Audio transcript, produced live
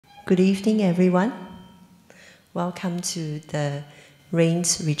Good evening, everyone. Welcome to the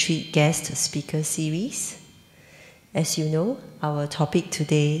Rains Retreat Guest Speaker Series. As you know, our topic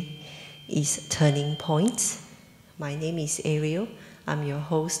today is Turning Points. My name is Ariel. I'm your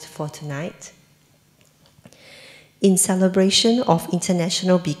host for tonight. In celebration of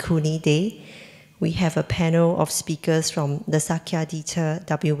International Bhikkhuni Day, we have a panel of speakers from the Sakyadhita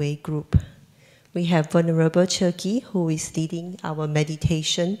WA group. We have Venerable Cherki, who is leading our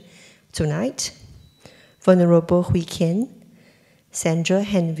meditation tonight, Venerable Hui Kian, Sandra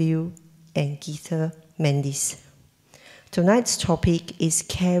Henville, and Geetha Mendis. Tonight's topic is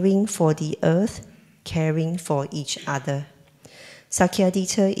caring for the earth, caring for each other.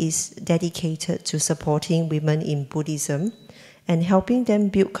 Sakyadhita is dedicated to supporting women in Buddhism and helping them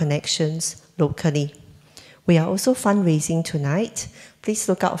build connections locally. We are also fundraising tonight. Please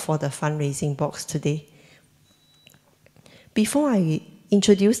look out for the fundraising box today. Before I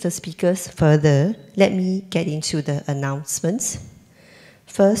introduce the speakers further, let me get into the announcements.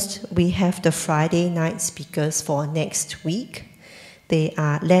 First, we have the Friday night speakers for next week. They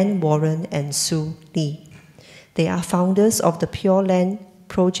are Len Warren and Sue Lee. They are founders of the Pure Land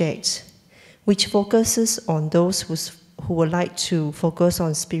Project, which focuses on those who would like to focus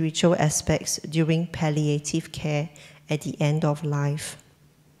on spiritual aspects during palliative care at the end of life.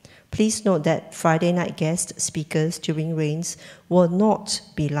 Please note that Friday night guest speakers during Rains will not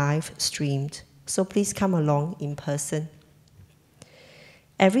be live streamed, so please come along in person.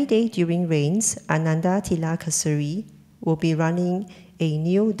 Every day during Rains, Ananda Tilakasuri will be running a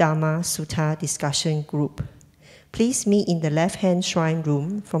new Dhamma Sutta discussion group. Please meet in the left-hand shrine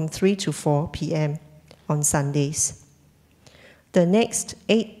room from 3 to 4 p.m. on Sundays. The next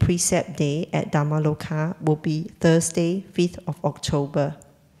 8 precept day at Dhammaloka will be Thursday, 5th of October.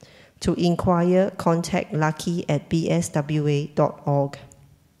 To inquire, contact Lucky at bswa.org.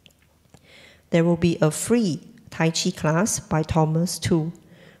 There will be a free Tai Chi class by Thomas Tu,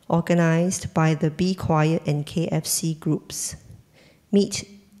 organized by the Be Quiet and KFC groups. Meet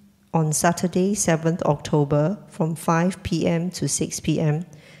on Saturday, 7th October from 5 p.m. to 6 p.m.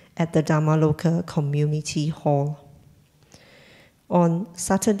 at the Dhammaloka Community Hall. On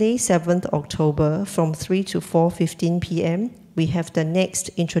Saturday, 7th October from 3 to 4:15 p.m., we have the next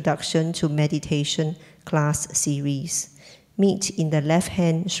Introduction to Meditation class series. Meet in the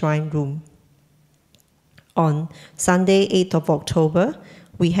left-hand shrine room. On Sunday, 8th of October,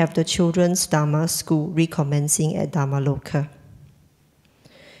 we have the Children's Dharma School recommencing at Dhammaloka.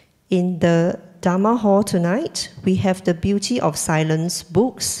 In the Dharma Hall tonight, we have the Beauty of Silence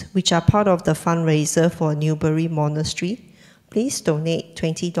books, which are part of the fundraiser for Newbury Monastery. Please donate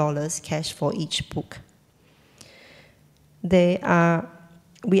 $20 cash for each book. We are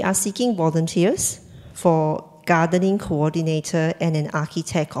seeking volunteers for gardening coordinator and an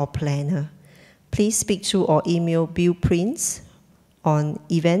architect or planner. Please speak to or email Bill Prince on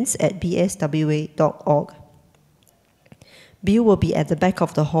events@bswa.org. Bill will be at the back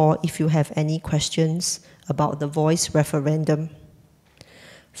of the hall if you have any questions about the voice referendum.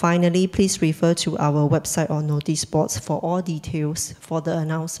 Finally, please refer to our website or notice boards for all details for the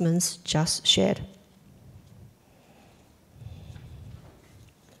announcements just shared.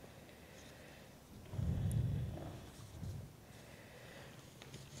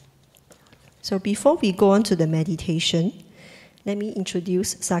 So before we go on to the meditation, let me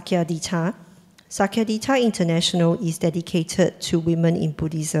introduce Sakyadhita. Sakyadhita International is dedicated to women in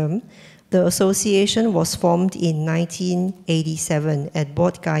Buddhism. The association was formed in 1987 at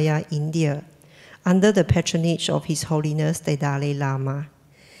Bodh Gaya, India, under the patronage of His Holiness the Dalai Lama.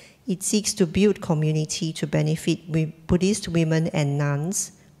 It seeks to build community to benefit Buddhist women and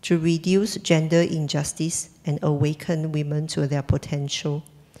nuns, to reduce gender injustice and awaken women to their potential.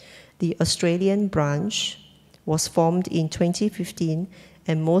 The Australian branch was formed in 2015,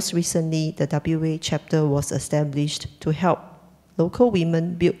 and most recently, the WA chapter was established to help local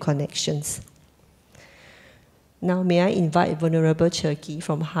women build connections. Now, may I invite Venerable Cherki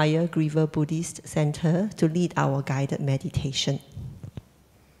from Higher River Buddhist Center to lead our guided meditation.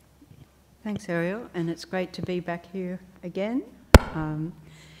 Thanks, Ariel, and it's great to be back here again.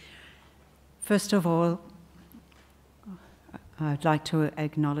 First of all, I'd like to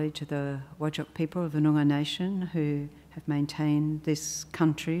acknowledge the Whadjuk people of the Noongar Nation who have maintained this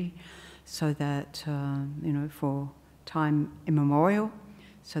country so that, for time immemorial,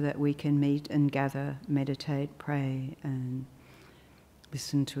 so that we can meet and gather, meditate, pray, and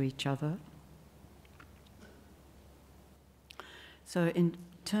listen to each other. So in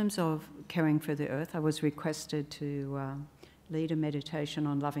terms of caring for the earth, I was requested to lead a meditation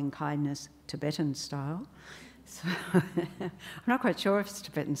on loving kindness, Tibetan style, So I'm not quite sure if it's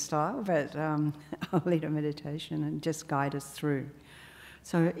Tibetan style, but I'll lead a meditation and just guide us through.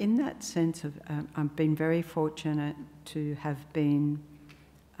 So in that sense of, I've been very fortunate to have been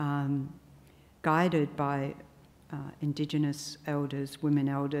guided by Indigenous elders, women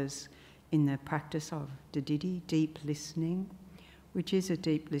elders, in the practice of Dididi, deep listening, which is a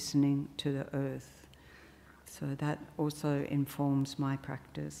deep listening to the earth. So that also informs my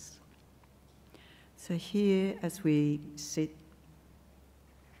practice. So here, as we sit,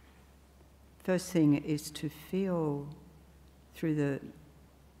 first thing is to feel through the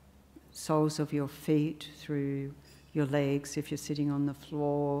soles of your feet, through your legs if you're sitting on the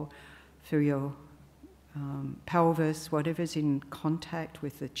floor, through your pelvis, whatever's in contact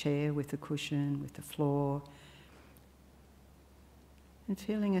with the chair, with the cushion, with the floor, and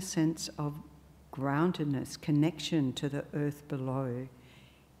feeling a sense of groundedness, connection to the earth below,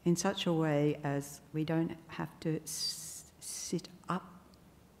 in such a way as we don't have to sit up,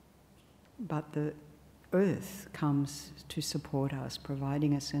 but the earth comes to support us,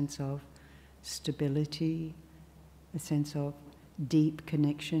 providing a sense of stability, a sense of deep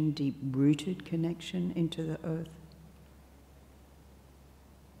connection, deep-rooted connection into the earth,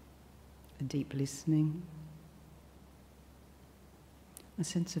 a deep listening, a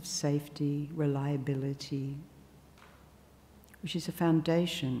sense of safety, reliability, which is a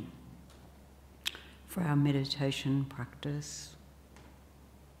foundation for our meditation practice.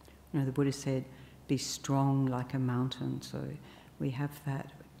 You know, the Buddha said, be strong like a mountain. So we have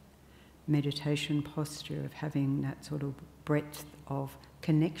that meditation posture of having that sort of breadth of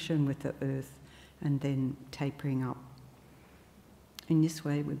connection with the earth and then tapering up. In this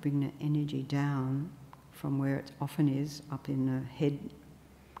way, we bring the energy down from where it often is, up in the head,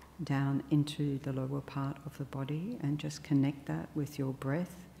 down into the lower part of the body, and just connect that with your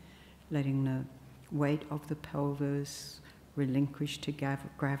breath, letting the weight of the pelvis relinquish to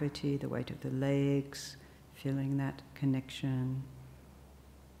gravity, the weight of the legs, feeling that connection.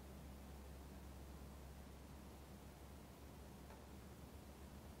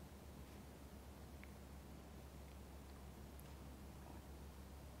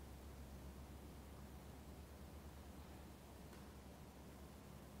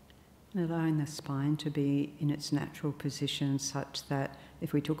 And allowing the spine to be in its natural position such that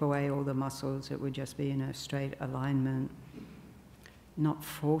if we took away all the muscles, it would just be in a straight alignment. Not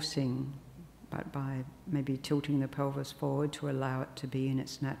forcing, but by maybe tilting the pelvis forward to allow it to be in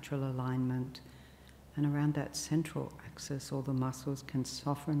its natural alignment. And around that central axis, all the muscles can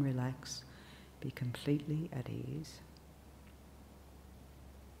soften, relax, be completely at ease.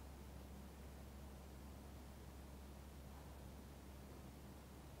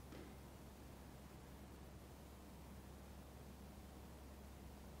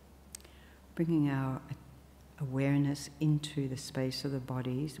 Bringing our awareness into the space of the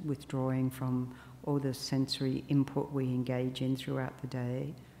bodies, withdrawing from all the sensory input we engage in throughout the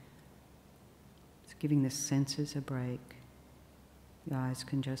day. It's giving the senses a break. The eyes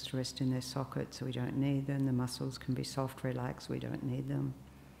can just rest in their sockets, so we don't need them. The muscles can be soft, relaxed, we don't need them.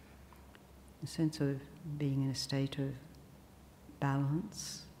 A sense of being in a state of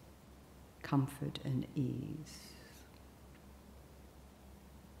balance, comfort and ease.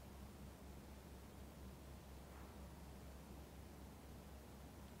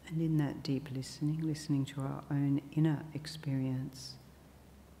 And in that deep listening, listening to our own inner experience,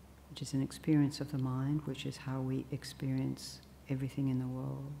 which is an experience of the mind, which is how we experience everything in the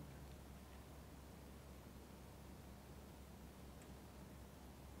world.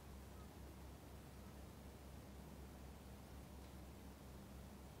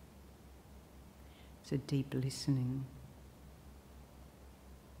 It's a deep listening.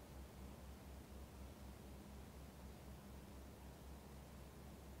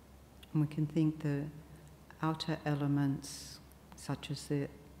 And we can think the outer elements, such as the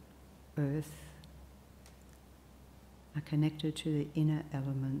earth, are connected to the inner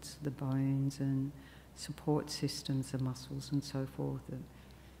elements, the bones and support systems, the muscles and so forth, the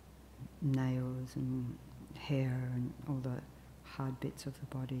nails and hair and all the hard bits of the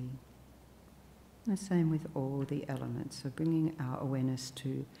body. The same with all the elements. So bringing our awareness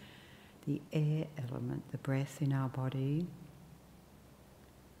to the air element, the breath in our body,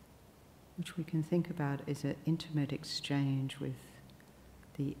 which we can think about as an intimate exchange with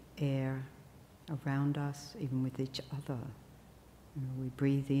the air around us, even with each other. You know, we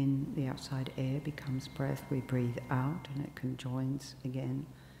breathe in, the outside air becomes breath. We breathe out, and it conjoins again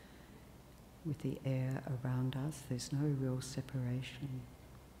with the air around us. There's no real separation.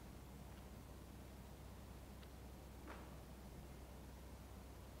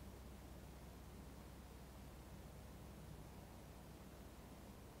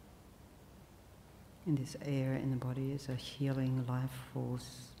 And this air in the body is a healing life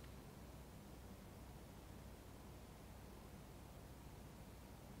force.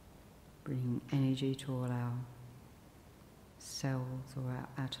 Bringing energy to all our cells or our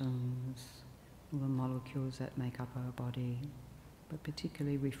atoms, all the molecules that make up our body, but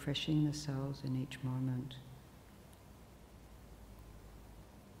particularly refreshing the cells in each moment.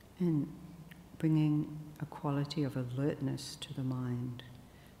 And bringing a quality of alertness to the mind.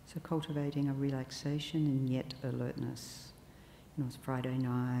 So cultivating a relaxation and yet alertness. It's Friday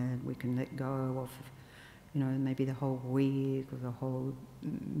night, we can let go of, maybe the whole week or the whole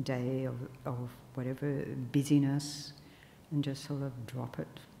day of whatever busyness, and just sort of drop it.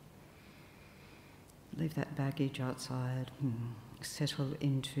 Leave that baggage outside, settle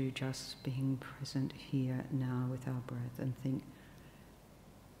into just being present here now with our breath, and think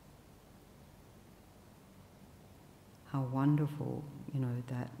how wonderful,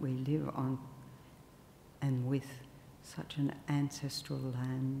 that we live on and with such an ancestral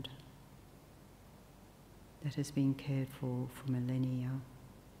land that has been cared for millennia.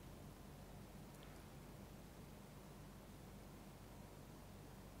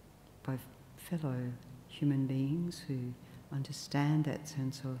 By fellow human beings who understand that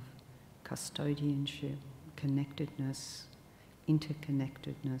sense of custodianship, connectedness,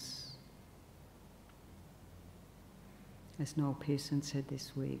 interconnectedness. As Noel Pearson said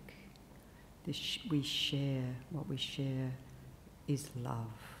this week, we share, what we share is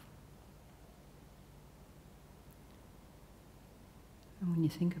love. And when you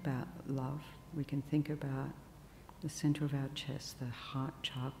think about love, we can think about the center of our chest, the heart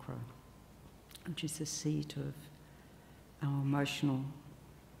chakra, which is the seat of our emotional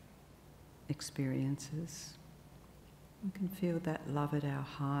experiences. We can feel that love at our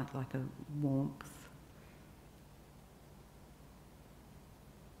heart like a warmth,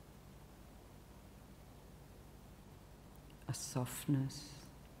 a softness,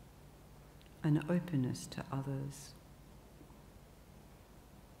 an openness to others.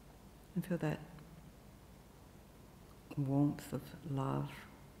 And feel that warmth of love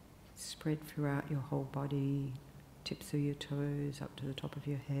spread throughout your whole body, tips of your toes, up to the top of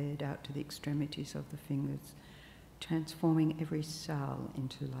your head, out to the extremities of the fingers, transforming every cell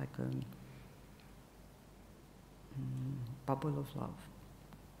into like a bubble of love.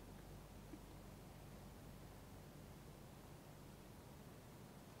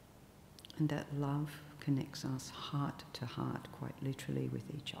 And that love connects us heart to heart, quite literally, with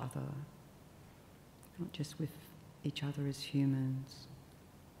each other. Not just with each other as humans,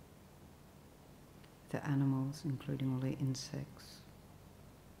 the animals, including all the insects,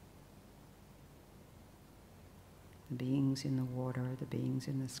 the beings in the water, the beings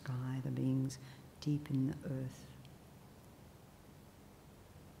in the sky, the beings deep in the earth.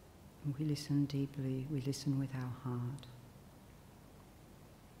 And we listen deeply, we listen with our heart.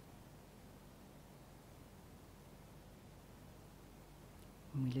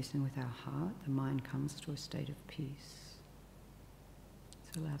 When we listen with our heart, the mind comes to a state of peace.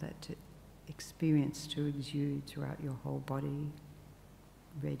 So allow that to experience to exude throughout your whole body,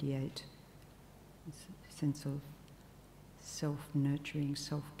 radiate this sense of self-nurturing,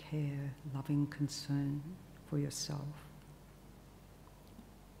 self-care, loving concern for yourself.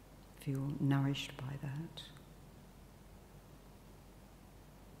 Feel nourished by that.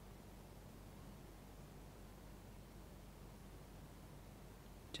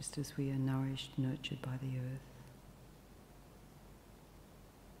 Just as we are nourished, nurtured by the earth,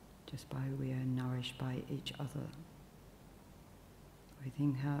 just by we are nourished by each other. We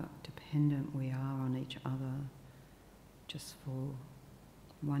think how dependent we are on each other just for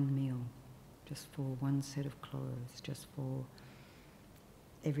one meal, just for one set of clothes, just for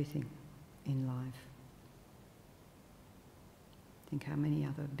everything in life. Think how many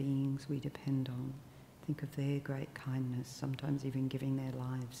other beings we depend on. Think of their great kindness, sometimes even giving their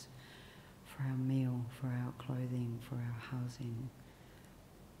lives for our meal, for our clothing, for our housing,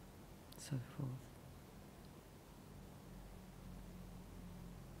 so forth.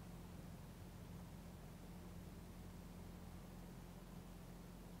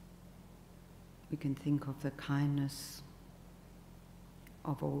 We can think of the kindness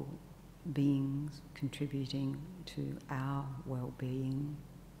of all beings contributing to our well-being.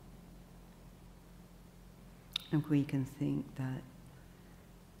 And we can think that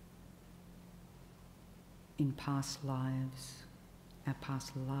in past lives, our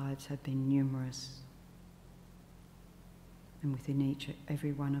past lives have been numerous. And within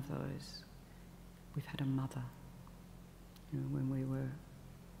every one of those, we've had a mother. When we were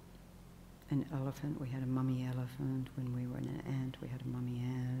an elephant, we had a mummy elephant. When we were an ant, we had a mummy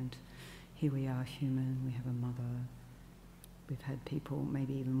ant. here we are human, we have a mother, we've had people,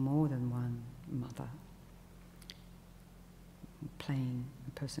 maybe even more than one mother, a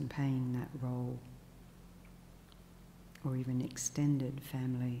person playing that role, or even extended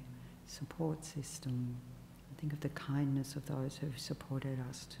family support system. Think of the kindness of those who've supported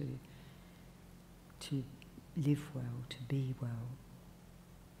us to live well, to be well.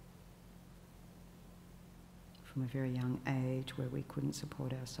 From a very young age where we couldn't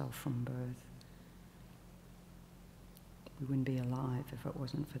support ourselves from birth. We wouldn't be alive if it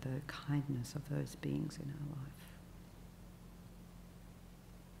wasn't for the kindness of those beings in our life.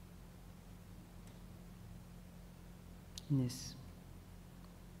 In this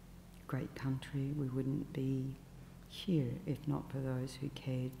great country, we wouldn't be here if not for those who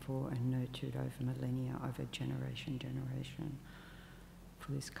cared for and nurtured over millennia, over generation,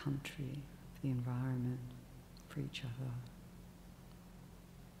 for this country, for the environment, for each other.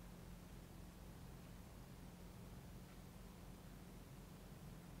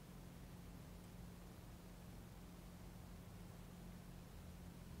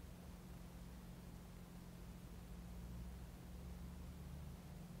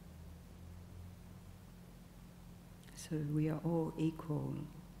 So we are all equal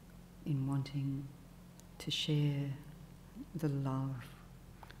in wanting to share the love,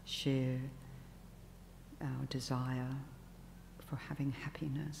 share our desire for having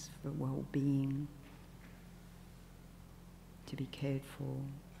happiness, for well-being, to be cared for,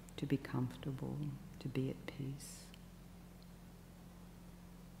 to be comfortable, to be at peace.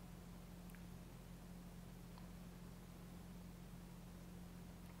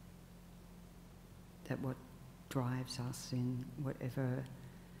 That what drives us in whatever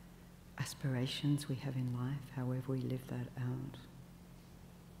aspirations we have in life, however we live that out.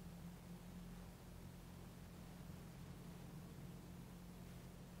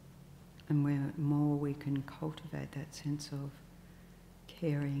 And where more we can cultivate that sense of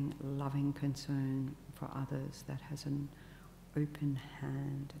caring, loving concern for others, that has an open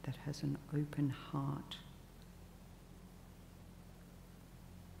hand, that has an open heart,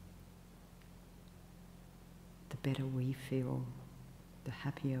 the better we feel, the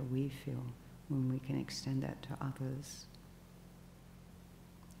happier we feel when we can extend that to others.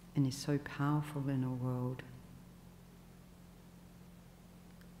 And is so powerful in a world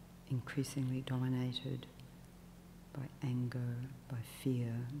increasingly dominated by anger, by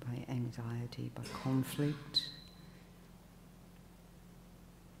fear, by anxiety, by conflict.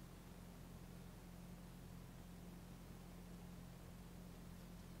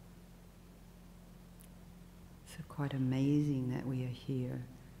 So quite amazing that we are here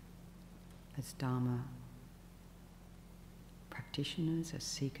as Dharma practitioners, as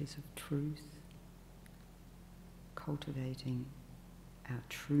seekers of truth, cultivating our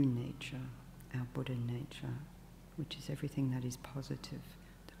true nature, our Buddha nature, which is everything that is positive,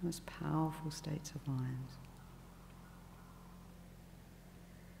 the most powerful states of mind,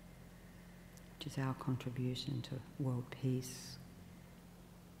 which is our contribution to world peace,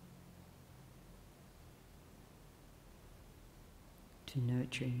 to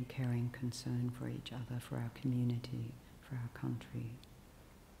nurturing, caring concern for each other, for our community, for our country,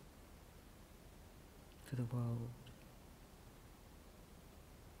 for the world.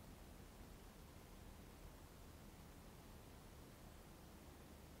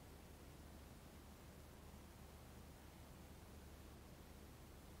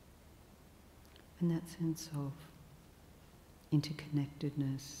 And that sense of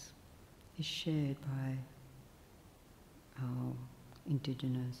interconnectedness is shared by our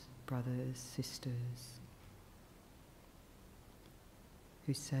Indigenous brothers, sisters,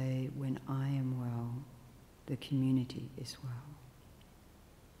 who say, when I am well, the community is well.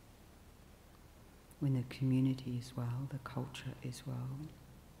 When the community is well, the culture is well.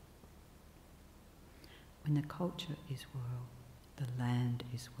 When the culture is well, the land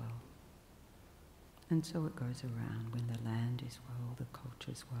is well. And so it goes around. When the land is well, the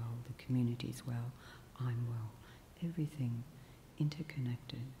culture is well, the community is well, I'm well. Everything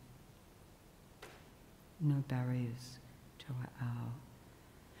interconnected. No barriers to our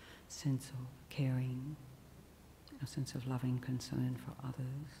sense of caring, our sense of loving concern for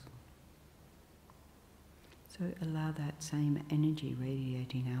others. So allow that same energy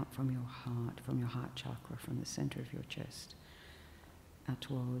radiating out from your heart chakra, from the center of your chest, out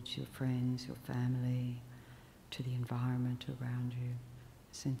towards your friends, your family, to the environment around you.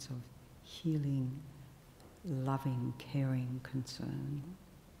 A sense of healing, loving, caring concern.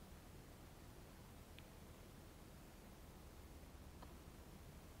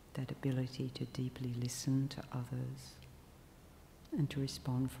 That ability to deeply listen to others, and to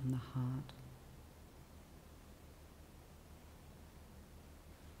respond from the heart.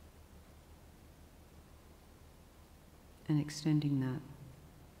 And extending that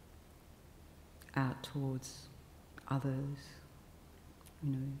out towards others,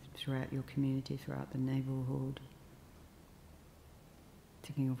 throughout your community, throughout the neighbourhood,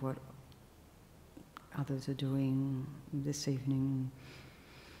 thinking of what others are doing this evening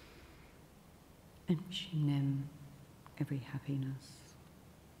and wishing them every happiness.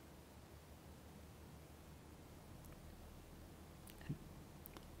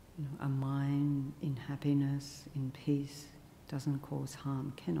 A mind in happiness, in peace, doesn't cause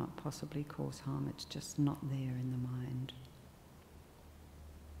harm, cannot possibly cause harm. It's just not there in the mind.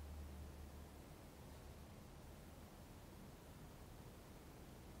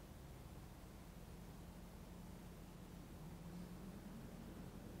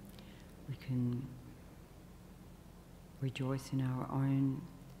 We can rejoice in our own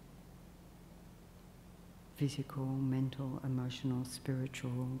physical, mental, emotional,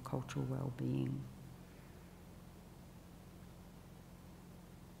 spiritual, cultural well-being.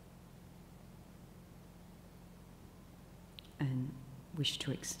 And wish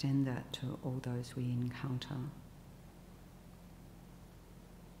to extend that to all those we encounter.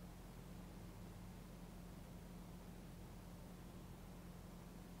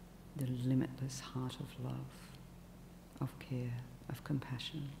 The limitless heart of love, of care, of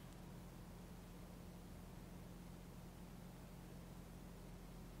compassion.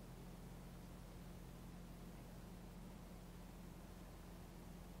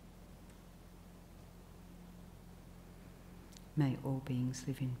 May all beings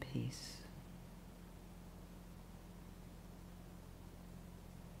live in peace.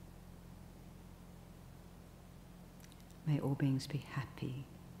 May all beings be happy.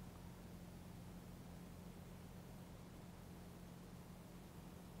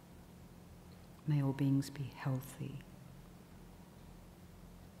 May all beings be healthy.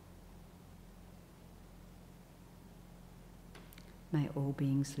 May all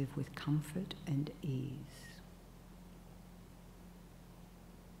beings live with comfort and ease.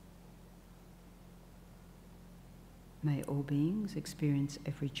 May all beings experience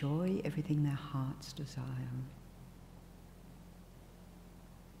every joy, everything their hearts desire.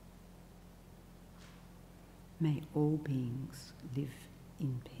 May all beings live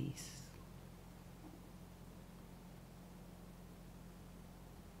in peace.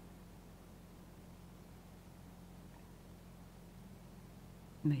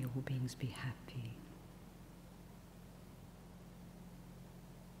 May all beings be happy.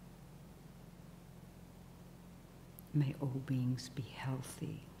 May all beings be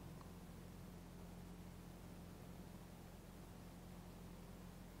healthy.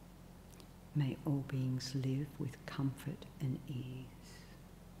 May all beings live with comfort and ease.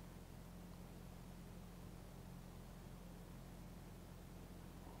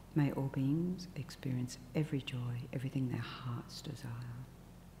 May all beings experience every joy, everything their hearts desire.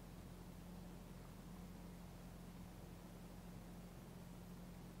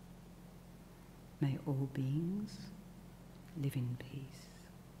 May all beings live in peace.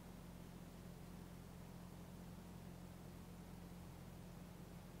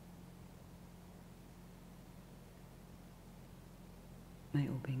 May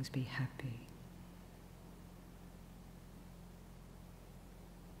all beings be happy.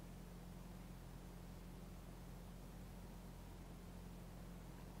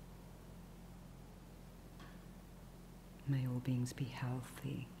 May all beings be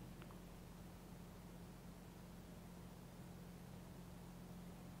healthy.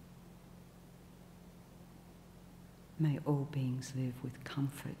 May all beings live with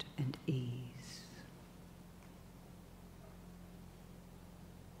comfort and ease.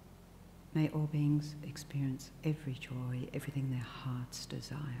 May all beings experience every joy, everything their hearts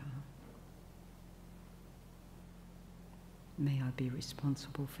desire. May I be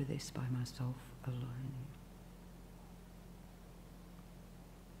responsible for this by myself alone.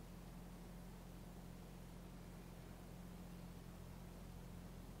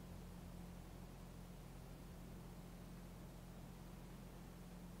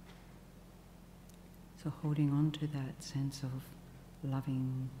 So holding on to that sense of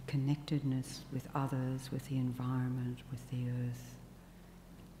loving connectedness with others, with the environment, with the earth.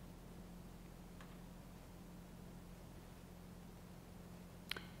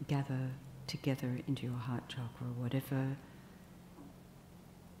 Gather together into your heart chakra whatever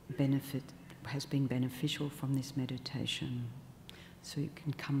benefit has been beneficial from this meditation, so you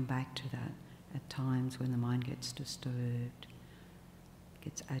can come back to that at times when the mind gets disturbed,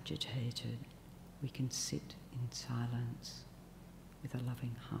 gets agitated. We can sit in silence with a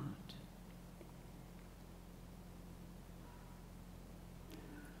loving heart.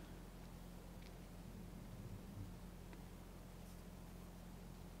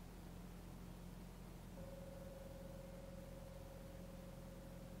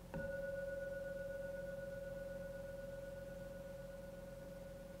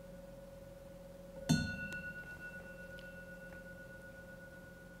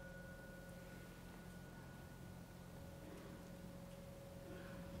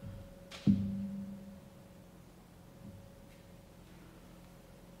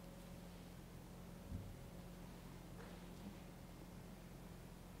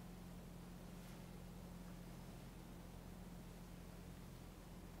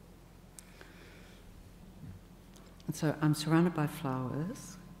 And so I'm surrounded by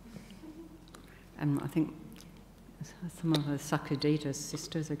flowers, and I think some of the Sakyadhita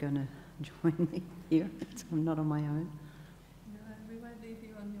sisters are going to join me here, so I'm not on my own. No, we won't leave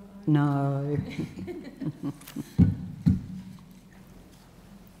you on your own. No.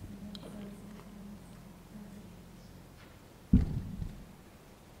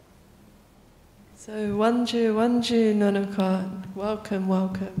 So Wanju Nunukot, welcome,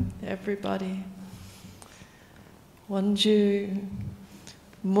 welcome everybody. Wanju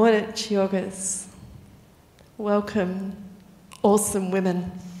Murich Yogas, welcome awesome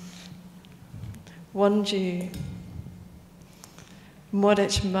women. Wanju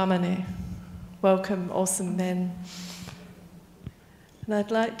Murich Mamane, welcome awesome men. And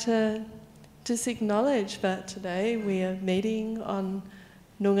I'd like to just acknowledge that today we are meeting on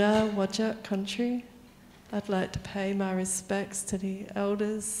Noongar Whadjuk country. I'd like to pay my respects to the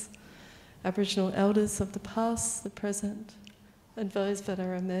elders, Aboriginal elders of the past, the present, and those that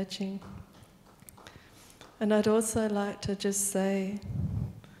are emerging. And I'd also like to just say,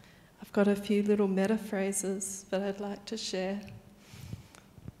 I've got a few little meta phrases that I'd like to share.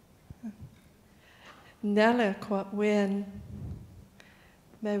 Nala kwat wen,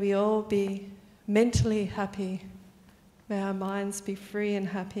 may we all be mentally happy. May our minds be free and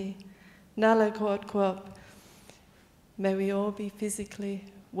happy. Nala kwat kwat, may we all be physically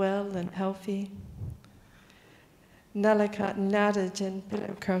well and healthy. Nalakat nada jen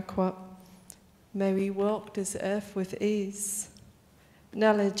pilakra, may we walk this earth with ease.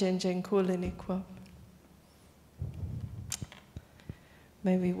 Nala jen jen kulinikwap,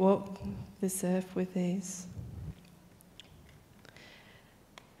 may we walk this earth with ease.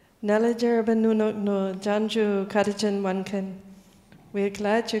 Nala jerabanunok no janju kadajan wankan, we are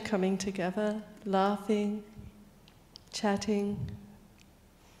glad you're coming together, laughing, chatting.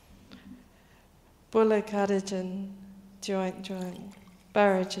 Bula kadajan, joint,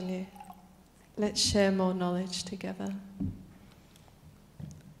 barajani. Let's share more knowledge together.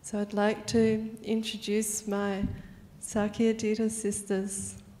 So I'd like to introduce my Sakyadhita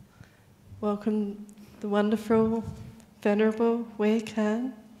sisters. Welcome the wonderful, venerable Wei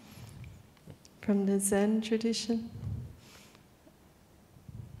Kan from the Zen tradition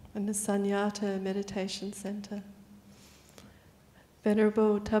and the Sakyadhita Meditation Center.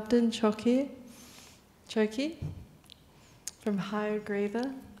 Venerable Tubden Choki from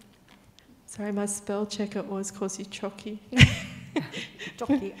Hayagriva. Sorry, my spell checker always calls you Choki.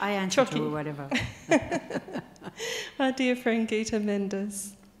 Choki, I answer Choki. to whatever. My dear friend Gita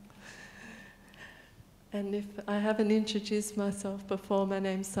Mendes. And if I haven't introduced myself before, my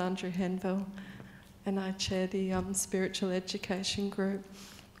name's Sandra Henville, and I chair the spiritual education group.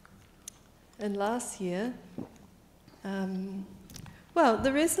 And last year, well,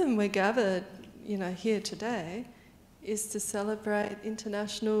 the reason we're gathered, here today, is to celebrate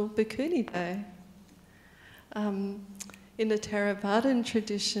International Bhikkhuni Day. In the Theravadan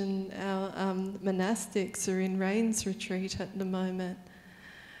tradition, our monastics are in rains retreat at the moment.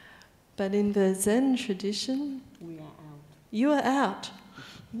 But in the Zen tradition, we are out. You are out.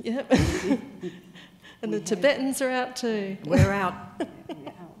 Yep. And the Tibetans are out too. We're out.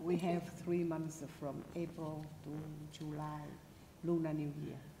 We have 3 months from April to July, Lunar New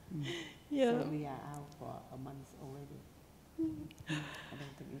Year. Yeah. So we are out for a month already. I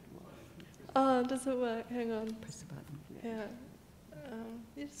don't think it works. Oh, does it work? Hang on. Press the button. Yeah.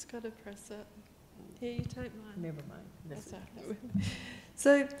 You just got to press it. Here, you take mine. Never mind. That's right.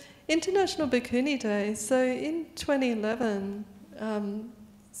 So, International Bhikkhuni Day. So, in 2011,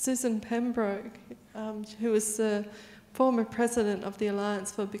 Susan Pembroke, who was the former president of the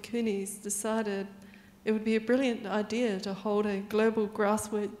Alliance for Bhikkhunis, decided it would be a brilliant idea to hold a global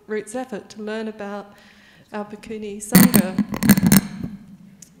grassroots effort to learn about our Bhikkhuni Sangha.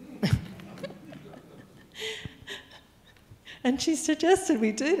 And she suggested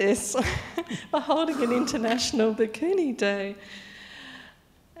we do this by holding an International Bhikkhuni Day.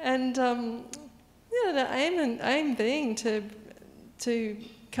 And the aim being to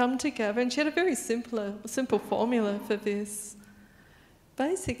come together, and she had a very simple formula for this.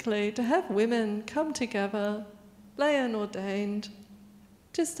 Basically, to have women come together, lay unordained,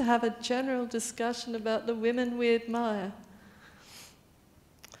 just to have a general discussion about the women we admire.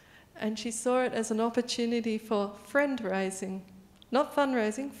 And she saw it as an opportunity for friend-raising, not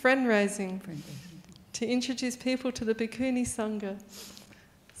fundraising, friend-raising, to introduce people to the Bhikkhuni Sangha.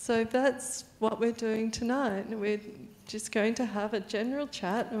 So that's what we're doing tonight. We're just going to have a general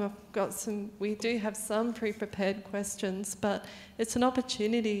chat, and we do have some pre-prepared questions, but it's an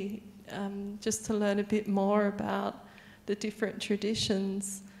opportunity just to learn a bit more about the different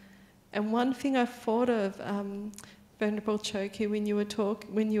traditions. And one thing I thought of, Venerable Choki, when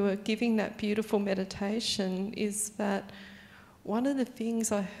you were giving that beautiful meditation, is that one of the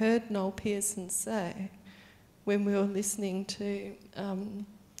things I heard Noel Pearson say when we were listening to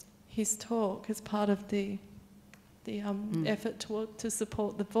his talk as part of the effort to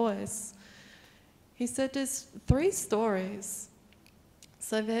support the voice, he said there's 3 stories.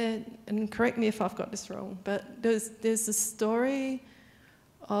 So there, and correct me if I've got this wrong, but there's the story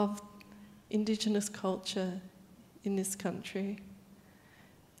of Indigenous culture in this country.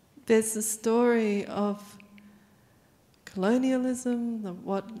 There's the story of colonialism,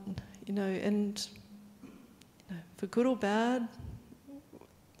 for good or bad,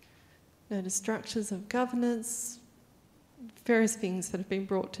 the structures of governance, various things that have been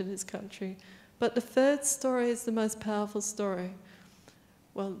brought to this country. But the 3rd story is the most powerful story.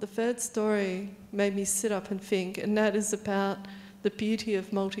 Well, the 3rd story made me sit up and think, and that is about the beauty of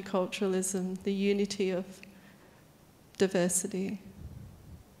multiculturalism, the unity of diversity.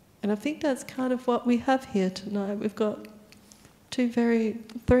 And I think that's kind of what we have here tonight. We've got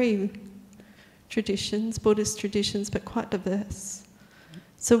 3 traditions, Buddhist traditions, but quite diverse.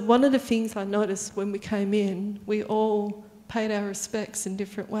 So one of the things I noticed when we came in, we all paid our respects in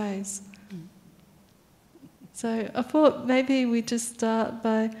different ways. So I thought maybe we just start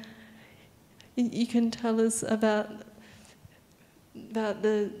by, you can tell us about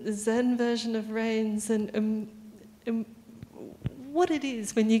the Zen version of rains and what it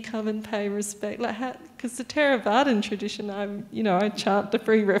is when you come and pay respect. Because the Theravadan tradition, I chant the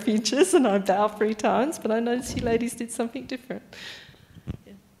 3 refuges and I bow 3 times, but I noticed you ladies did something different.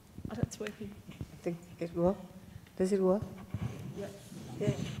 Yeah. Oh, that's working. I think it works. Does it work?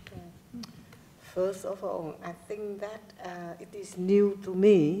 Yeah. First of all, I think that it is new to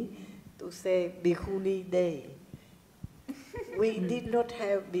me to say Bhikkhuni Day. We did not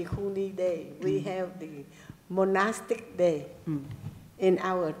have Bhikkhuni Day. We have the monastic day in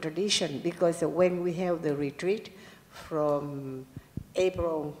our tradition, because when we have the retreat from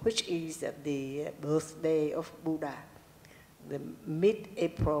April, which is the birthday of Buddha, the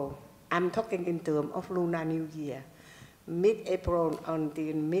mid-April, I'm talking in terms of Lunar New Year, mid-April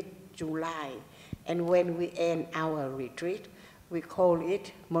until mid-July. And when we end our retreat, we call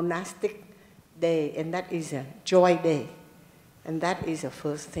it monastic day, and that is a joy day. And that is the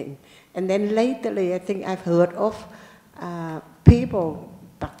first thing. And then lately, I think I've heard of people,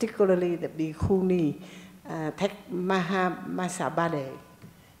 particularly the Bhikkhuni, take Mahamasabade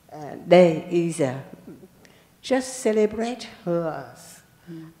day is just celebrate her,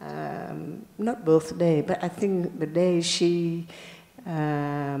 not birthday, but I think the day she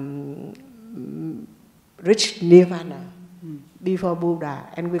reached Nirvana before Buddha,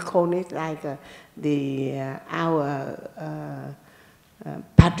 and we call it like our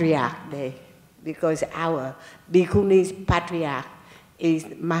patriarch day, because our Bhikkhuni's patriarch is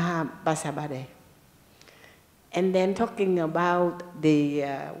Mahamasabade. And then talking about the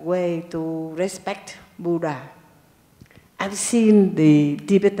way to respect Buddha, I've seen the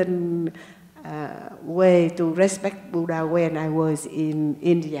Tibetan way to respect Buddha when I was in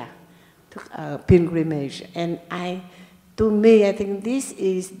India, took a pilgrimage, and to me, I think this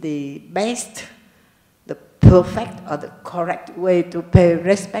is the best, the perfect or the correct way to pay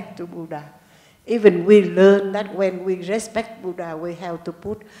respect to Buddha. Even we learn that when we respect Buddha, we have to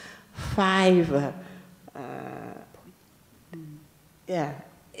put 5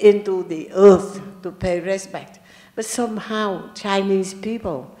 into the earth to pay respect. But somehow Chinese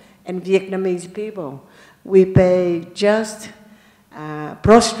people and Vietnamese people, we pay just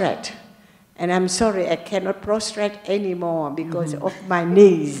prostrate. And I'm sorry, I cannot prostrate anymore because of my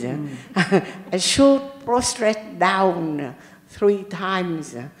knees. I should prostrate down 3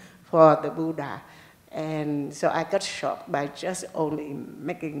 times for the Buddha. And so I got shocked by just only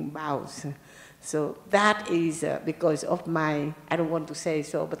making bows. So that is because of my, I don't want to say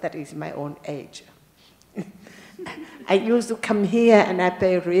so, but that is my own age. I used to come here and I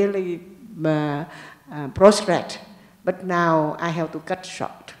pay really prostrate, but now I have to cut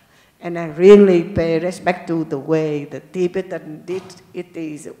short. And I really pay respect to the way the Tibetan did it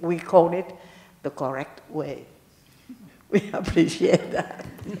is, we call it the correct way. We appreciate that.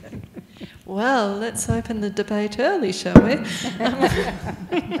 Well, let's open the debate early, shall we?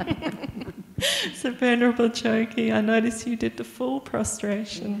 So, Venerable Choki, I noticed you did the full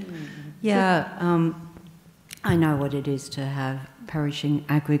prostration. Yeah, I know what it is to have perishing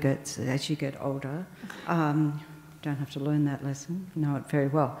aggregates as you get older. Don't have to learn that lesson, know it very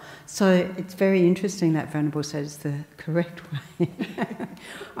well. So it's very interesting that Venerable says the correct way.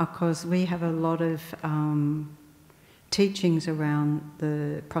 Of course, we have a lot of teachings around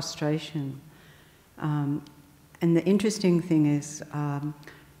the prostration. And the interesting thing is,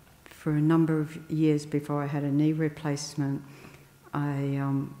 for a number of years before I had a knee replacement,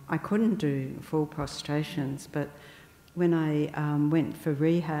 I couldn't do full prostrations, but when I went for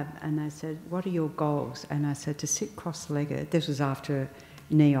rehab and I said, what are your goals? And I said to sit cross-legged, this was after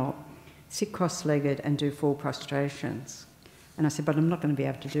knee op, sit cross-legged and do full prostrations. And I said, but I'm not going to be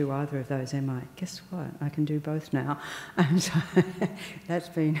able to do either of those, am I? Guess what? I can do both now. And so that's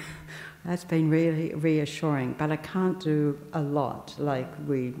been really reassuring. But I can't do a lot like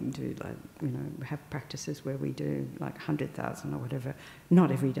we do, like, you know, we have practices where we do like 100,000 or whatever.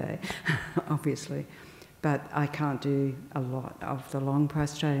 Not every day, obviously. But I can't do a lot of the long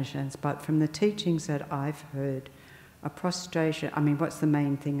prostrations. But from the teachings that I've heard, a prostration, I mean, what's the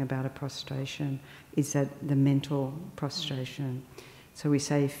main thing about a prostration is that the mental prostration. So we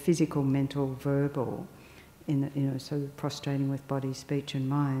say physical, mental, verbal, so prostrating with body, speech and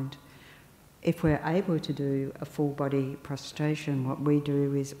mind. If we're able to do a full body prostration, what we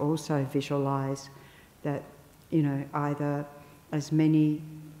do is also visualise that, either as many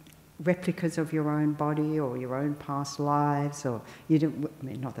replicas of your own body or your own past lives, or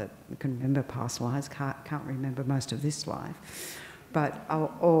not that we can remember past lives, can't remember most of this life, but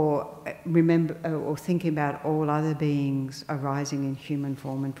or remember or thinking about all other beings arising in human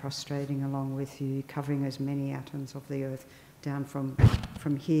form and prostrating along with you, covering as many atoms of the earth down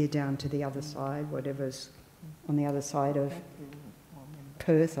from here down to the other side, whatever's on the other side of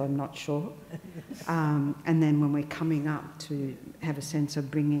Perth, I'm not sure. And then when we're coming up, to have a sense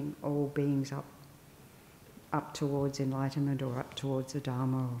of bringing all beings up towards enlightenment or up towards the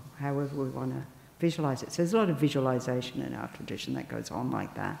Dharma, or however we want to visualise it. So there's a lot of visualisation in our tradition that goes on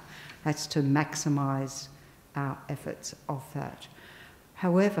like that. That's to maximise our efforts of that.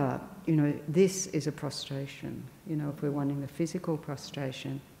 However, this is a prostration. If we're wanting the physical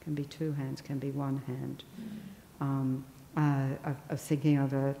prostration, it can be two hands, can be one hand. I was thinking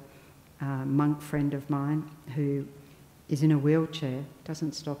of a monk friend of mine who is in a wheelchair.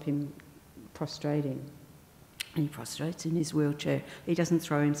 Doesn't stop him prostrating. He prostrates in his wheelchair. He doesn't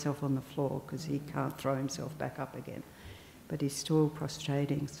throw himself on the floor because he can't throw himself back up again. But he's still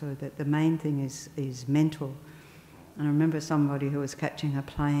prostrating, so that the main thing is mental. And I remember somebody who was catching a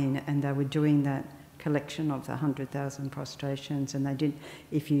plane and they were doing that collection of the 100,000 prostrations, and they did,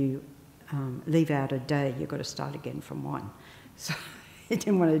 if you leave out a day, you've got to start again from one. So he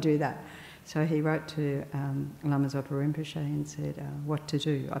didn't want to do that. So he wrote to Lama Zopa Rinpoche and said, what to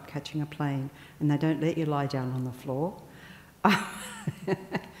do? I'm catching a plane and they don't let you lie down on the floor.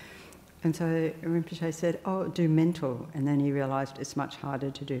 And so Rinpoche said, oh, do mental. And then he realised it's much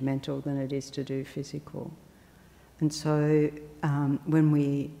harder to do mental than it is to do physical. And so when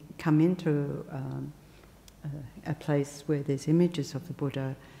we come into a place where there's images of the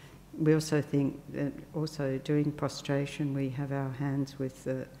Buddha, we also think that also doing prostration, we have our hands with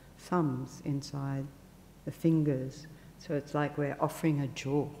the thumbs inside the fingers. So it's like we're offering a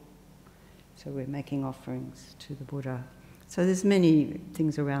jewel. So we're making offerings to the Buddha. So there's many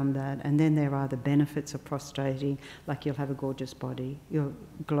things around that. And then there are the benefits of prostrating, like you'll have a gorgeous body, you'll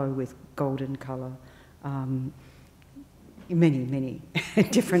glow with golden colour. Many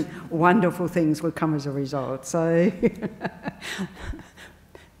different wonderful things will come as a result. So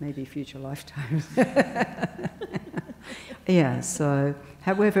maybe future lifetimes. Yeah, so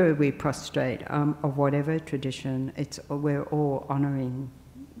however we prostrate, of whatever tradition, we're all honouring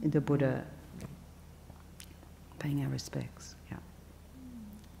the Buddha, paying our respects. Yeah.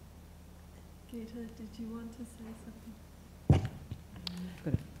 Gita, did you want to say something?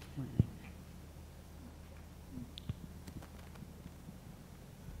 Good.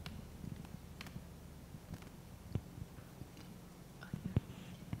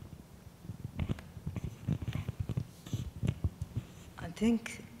 I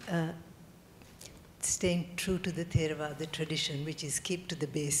think staying true to the Theravada tradition, which is keep to the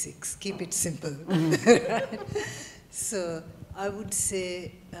basics, keep it simple. Right? So I would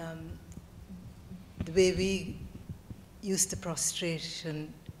say the way we use the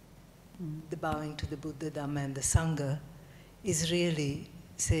prostration, the bowing to the Buddha, Dhamma, and the Sangha, is really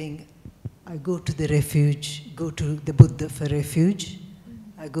saying, I go to the refuge, go to the Buddha for refuge,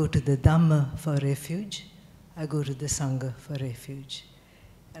 I go to the Dhamma for refuge, I go to the Sangha for refuge.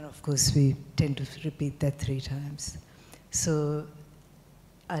 And of course, we tend to repeat that 3 times. So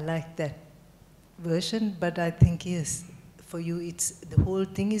I like that version, but I think, yes, for you, it's the whole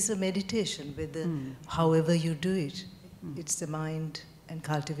thing is a meditation, whether, however you do it. It's the mind and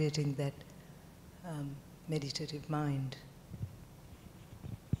cultivating that meditative mind.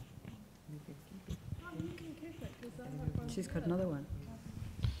 She's got another one.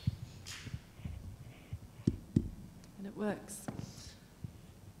 And it works.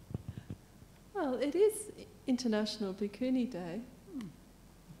 Well, it is International Bhikkhuni Day.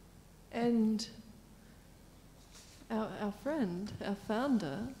 And our friend, our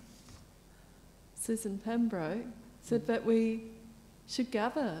founder, Susan Pembroke, said that we should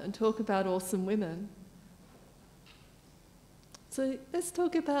gather and talk about awesome women. So let's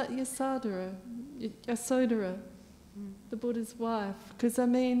talk about Yasodhara, the Buddha's wife, because I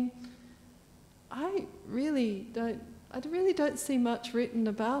mean, I really don't see much written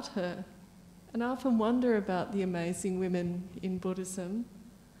about her, and I often wonder about the amazing women in Buddhism.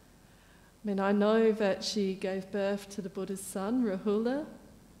 I mean, I know that she gave birth to the Buddha's son, Rahula.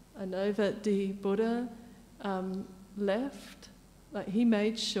 I know that the Buddha left, like he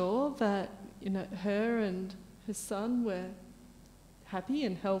made sure that, you know, her and her son were happy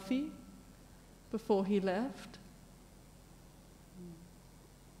and healthy before he left.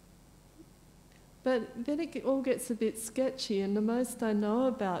 But then it all gets a bit sketchy, and the most I know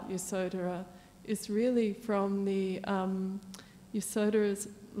about Yasodhara is really from the Yasodhara's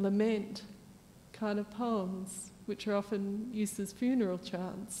lament kind of poems, which are often used as funeral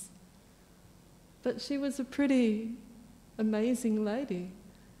chants. But she was a pretty amazing lady.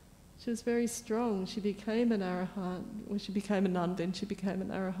 She was very strong. She became an arahant. When she became a nun, then she became an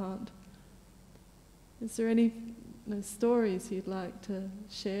arahant. Is there any stories you'd like to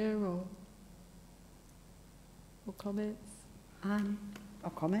share or comments? I'll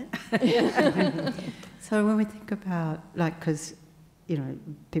comment. So when we think about, like, because, you know,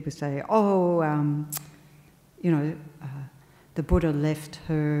 people say, the Buddha left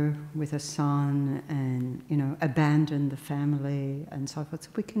her with a son and, you know, abandoned the family and so forth. So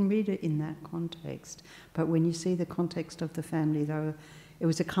we can read it in that context. But when you see the context of the family, though, it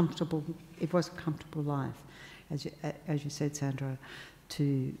was a comfortable life, as you said, Sandra, to,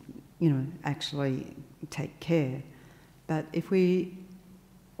 you know, actually take care. But if we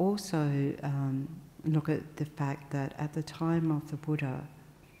also look at the fact that at the time of the Buddha,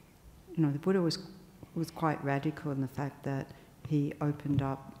 you know, the Buddha was quite radical in the fact that he opened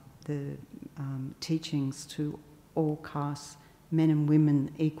up the teachings to all castes, men and women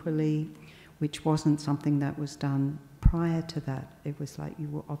equally, which wasn't something that was done prior to that. It was like you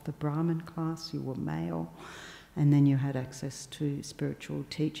were of the Brahmin class, you were male, and then you had access to spiritual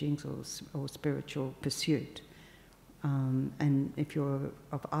teachings or spiritual pursuit. And if you're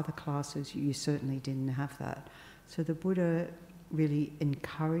of other classes, you certainly didn't have that. So the Buddha really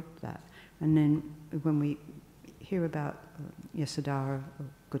encouraged that. And then when we hear about Yasodhara or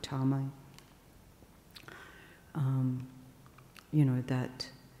Gautama, you know, that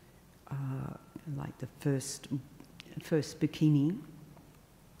like the first Bhikkhuni,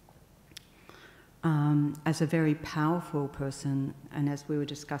 as a very powerful person, and as we were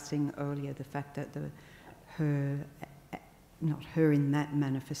discussing earlier, the fact that not her in that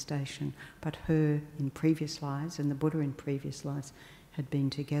manifestation, but her in previous lives, and the Buddha in previous lives, had been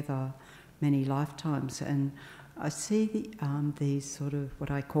together many lifetimes. And I see these sort of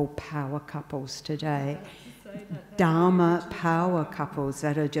what I call power couples today, Dharma power couples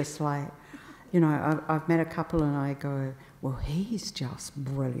that are just like, you know, I've met a couple and I go, well, he's just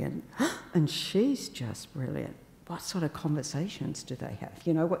brilliant and she's just brilliant. What sort of conversations do they have?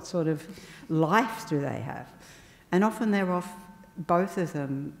 You know, what sort of life do they have? And often they're off, both of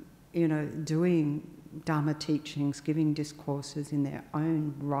them, you know, doing Dharma teachings, giving discourses in their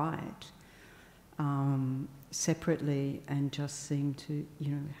own right, separately, and just seem to,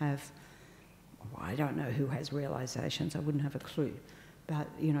 you know, have, well, I don't know who has realizations, I wouldn't have a clue, but,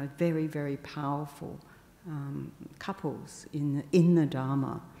 you know, very, very powerful couples in the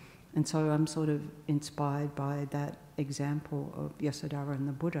Dharma. And so I'm sort of inspired by that example of Yasodhara and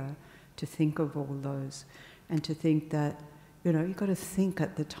the Buddha to think of all those, and to think that, you know, you've got to think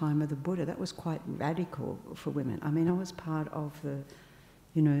at the time of the Buddha, that was quite radical for women. I mean, I was part of the,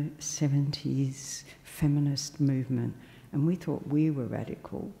 you know, 70s feminist movement, and we thought we were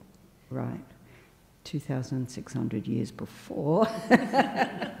radical, right? 2,600 years before.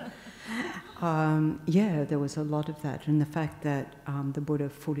 Yeah, there was a lot of that. And the fact that the Buddha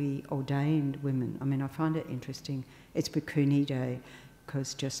fully ordained women, I mean, I find it interesting. It's Bhikkhuni Day,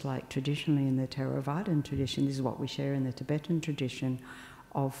 because just like traditionally in the Theravadan tradition, this is what we share in the Tibetan tradition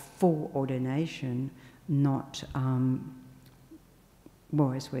of full ordination, not,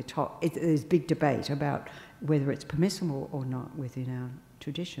 well, as we're taught, there's big debate about whether it's permissible or not within our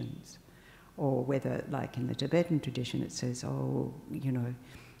traditions, or whether, like in the Tibetan tradition, it says, oh, you know,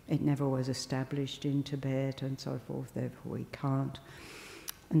 it never was established in Tibet and so forth, therefore we can't.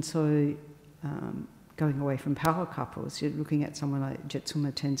 And so, going away from power couples, you're looking at someone like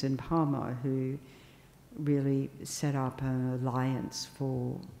Jetsuma Tenzin Palmo, who really set up an alliance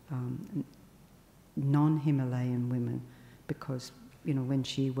for non-Himalayan women, because, you know, when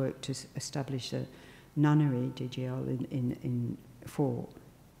she worked to establish a nunnery, DGL, for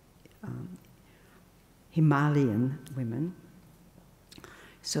Himalayan women,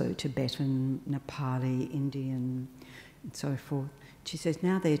 so Tibetan, Nepali, Indian, and so forth. She says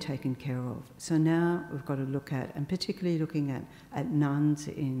now they're taken care of. So now we've got to look at, and particularly looking at nuns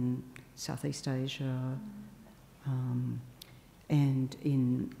in Southeast Asia and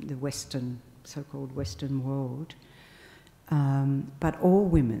in the Western, so-called Western world, but all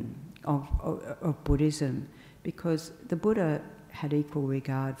women of Buddhism, because the Buddha had equal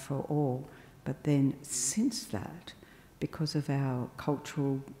regard for all, but then since that, because of our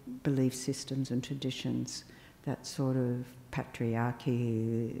cultural belief systems and traditions, that sort of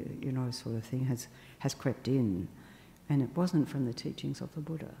patriarchy, you know, sort of thing has crept in, and it wasn't from the teachings of the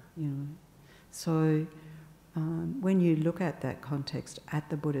Buddha, you know. So when you look at that context at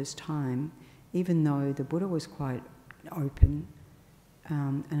the Buddha's time, even though the Buddha was quite open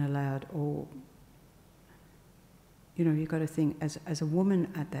and allowed all, you know, you've got to think, as a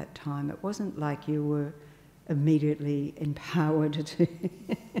woman at that time, it wasn't like you were immediately empowered to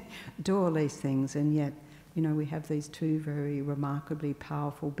do all these things, and yet, you know, we have these two very remarkably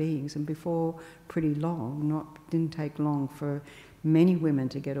powerful beings, and before pretty long, didn't take long for many women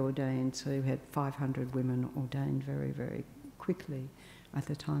to get ordained, so we had 500 women ordained very, very quickly at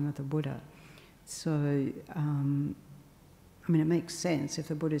the time of the Buddha. So, I mean, it makes sense if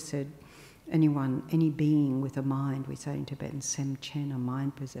the Buddha said, anyone, any being with a mind, we say in Tibetan, sem chen, a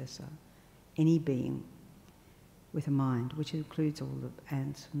mind possessor, any being with a mind, which includes all the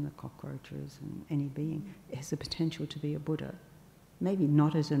ants and the cockroaches and any being, has the potential to be a Buddha. Maybe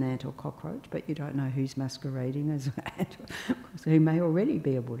not as an ant or cockroach, but you don't know who's masquerading as an ant, who may already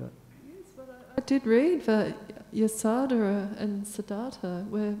be a Buddha. Yes, but I did read that Yasodhara and Siddhartha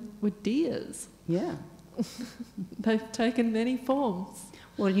were deers. Yeah. They've taken many forms.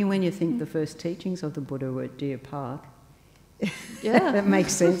 Well, when you think the first teachings of the Buddha were at Deer Park, yeah, that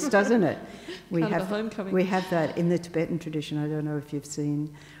makes sense, doesn't it? We kind have of a homecoming. We have that in the Tibetan tradition. I don't know if you've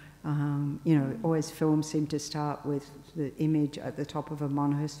seen, you know, always films seem to start with the image at the top of a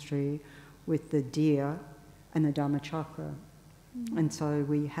monastery with the deer and the Dhammachakra. And so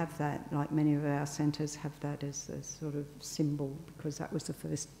we have that, like many of our centres have that as a sort of symbol, because that was the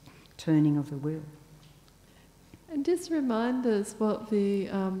first turning of the wheel. And just remind us what the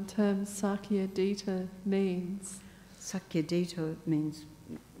term Sakyadhita means. Sakyadhita means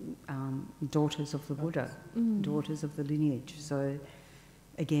daughters of the Buddha, daughters of the lineage. So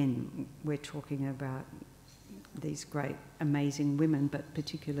again, we're talking about these great, amazing women, but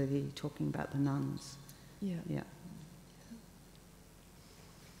particularly talking about the nuns. Yeah. Yeah.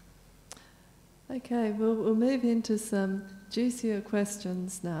 Okay, we'll move into some juicier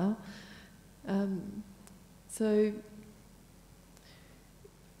questions now. So,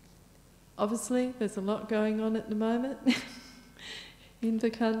 obviously, there's a lot going on at the moment in the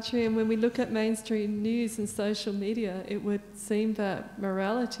country, and when we look at mainstream news and social media, it would seem that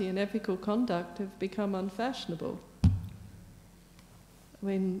morality and ethical conduct have become unfashionable. I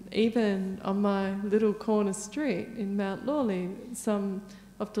mean, even on my little corner street in Mount Lawley, some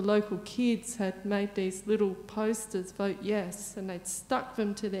of the local kids had made these little posters, vote yes, and they'd stuck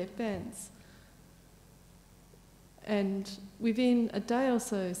them to their fence. And within a day or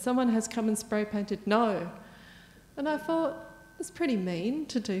so, someone has come and spray painted no. And I thought, it's pretty mean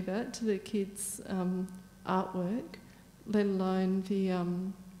to do that to the kids' artwork, let alone the,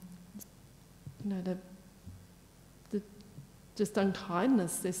 you know, the just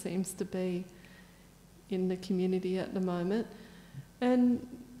unkindness there seems to be in the community at the moment. And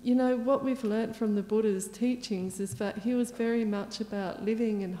you know, what we've learnt from the Buddha's teachings is that he was very much about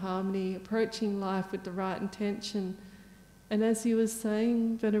living in harmony, approaching life with the right intention. And as you were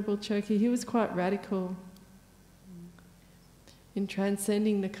saying, Venerable Choki, he was quite radical in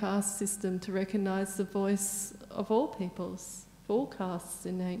transcending the caste system to recognise the voice of all peoples, of all castes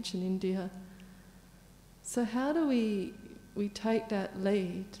in ancient India. So how do we take that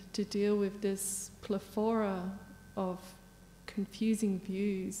lead to deal with this plethora of confusing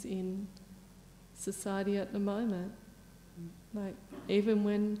views in society at the moment? Like, even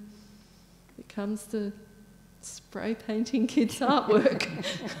when it comes to spray painting kids' artwork.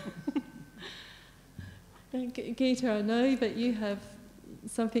 Gita, I know that you have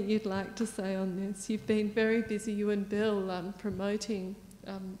something you'd like to say on this. You've been very busy, you and Bill, promoting,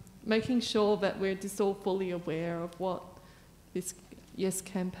 making sure that we're just all fully aware of what this Yes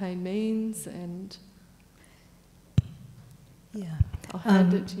campaign means, and yeah. I'll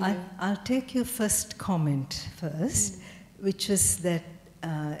hand it to you. I'll take your first comment first, which was that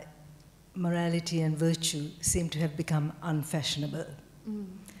morality and virtue seem to have become unfashionable.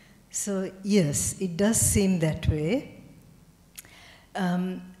 So yes, it does seem that way.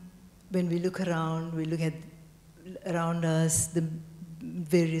 When we look around, we look at around us, the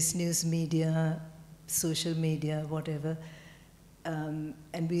various news media, social media, whatever,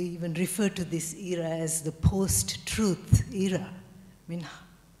 and we even refer to this era as the post-truth era. I mean,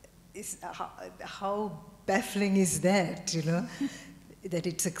 how baffling is that, you know, that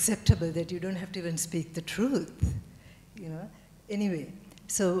it's acceptable that you don't have to even speak the truth, you know. Anyway,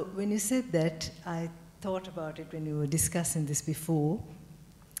 so when you said that, I thought about it when you were discussing this before.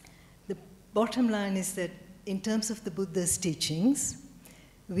 The bottom line is that in terms of the Buddha's teachings,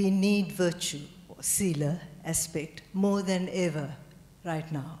 we need virtue, or sila aspect, more than ever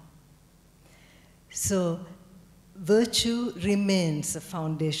right now. So virtue remains a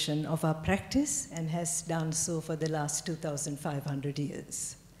foundation of our practice and has done so for the last 2,500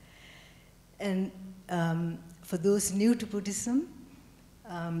 years. And for those new to Buddhism,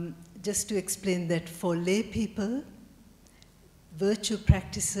 just to explain that for lay people, virtue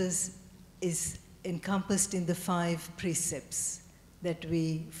practices is encompassed in the 5 precepts that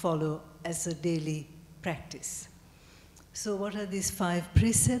we follow as a daily practice. So what are these 5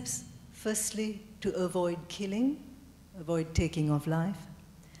 precepts? Firstly, to avoid killing, avoid taking of life.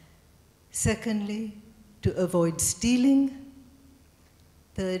 Secondly, to avoid stealing.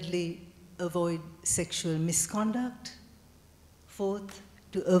 Thirdly, avoid sexual misconduct. Fourth,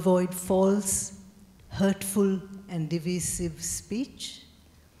 to avoid false, hurtful, and divisive speech.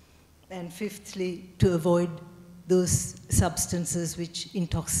 And fifthly, to avoid those substances which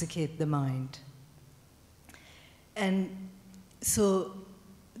intoxicate the mind. And so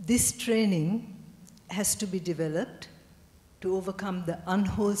this training has to be developed to overcome the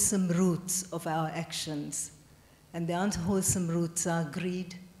unwholesome roots of our actions. And the unwholesome roots are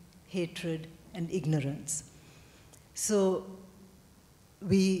greed, hatred, and ignorance. So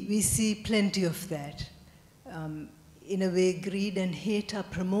we see plenty of that. In a way, greed and hate are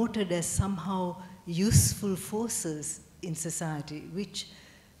promoted as somehow useful forces in society, which,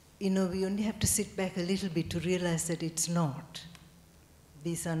 you know, we only have to sit back a little bit to realize that it's not.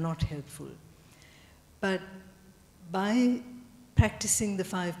 These are not helpful. But by practicing the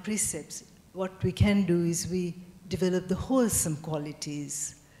 5 precepts, what we can do is we develop the wholesome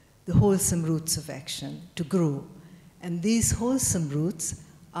qualities, the wholesome roots of action to grow. And these wholesome roots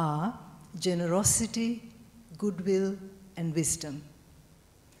are generosity, goodwill, and wisdom.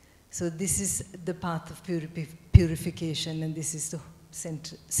 So this is the path of purification, and this is the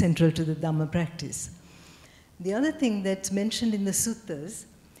central to the Dhamma practice. The other thing that's mentioned in the suttas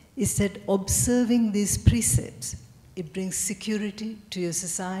is that observing these precepts, it brings security to your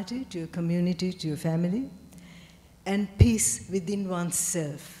society, to your community, to your family, and peace within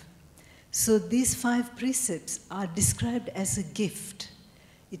oneself. So these 5 precepts are described as a gift.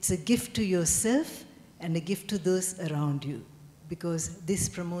 It's a gift to yourself and a gift to those around you, because this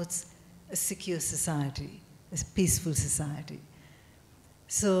promotes a secure society, a peaceful society.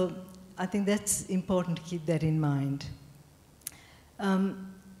 So I think that's important to keep that in mind.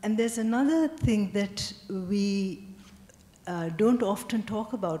 And there's another thing that we don't often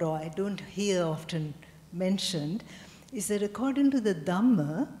talk about, or I don't hear often mentioned, is that according to the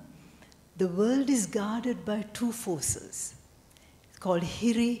Dhamma, the world is guarded by 2 forces. It's called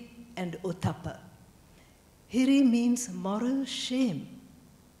Hiri and Ottappa. Hiri means moral shame,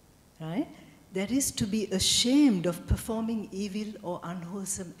 right? That is to be ashamed of performing evil or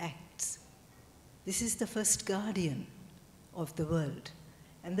unwholesome acts. This is the first guardian of the world.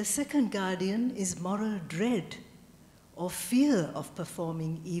 And the second guardian is moral dread or fear of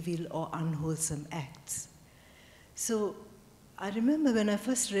performing evil or unwholesome acts. So I remember when I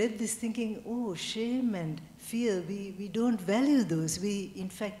first read this thinking, oh, shame and fear, we don't value those. In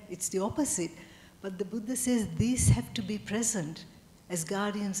fact, it's the opposite. But the Buddha says these have to be present as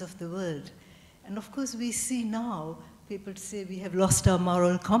guardians of the world. And of course, we see now, people say we have lost our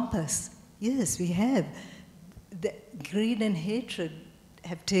moral compass. Yes, we have. The greed and hatred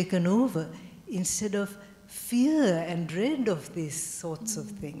have taken over instead of fear and dread of these sorts of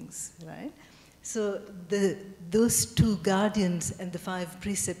things, right? So those two guardians and the 5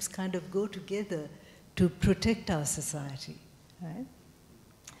 precepts kind of go together to protect our society, right?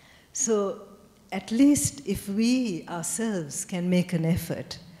 So at least if we ourselves can make an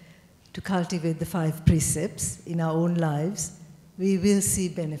effort to cultivate the 5 precepts in our own lives, we will see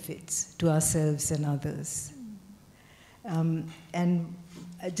benefits to ourselves and others. And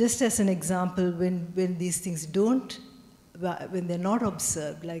just as an example, when these things when they're not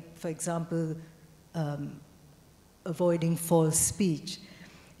observed, like for example, avoiding false speech.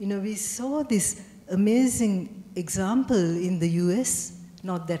 You know, we saw this amazing example in the US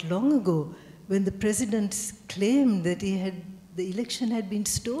not that long ago when the president claimed that the election had been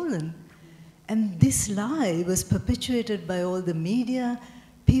stolen. And this lie was perpetuated by all the media.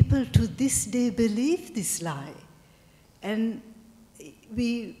 People to this day believe this lie. And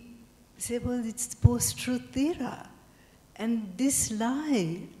we say, well, it's post-truth era. And this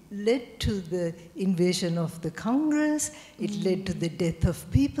lie led to the invasion of the Congress, it led to the death of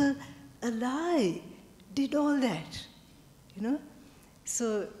people. A lie did all that, you know?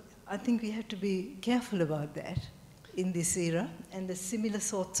 So I think we have to be careful about that in this era, and the similar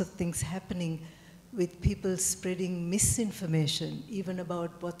sorts of things happening with people spreading misinformation, even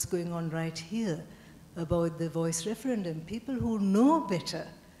about what's going on right here, about the voice referendum. People who know better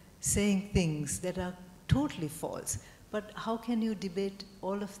saying things that are totally false. But how can you debate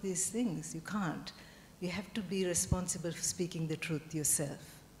all of these things? You can't. You have to be responsible for speaking the truth yourself.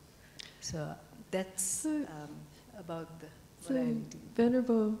 So that's about what I do.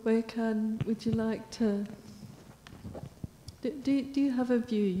 Venerable Wekan, would you like to... Do you have a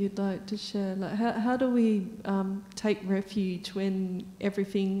view you'd like to share? Like, how do we take refuge when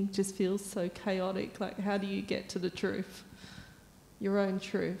everything just feels so chaotic? Like, how do you get to the truth, your own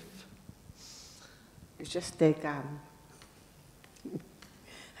truth? You just stay calm.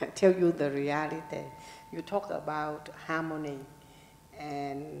 I tell you the reality. You talk about harmony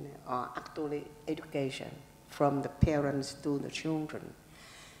and actually education from the parents to the children.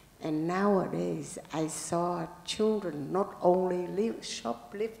 And nowadays, I saw children not only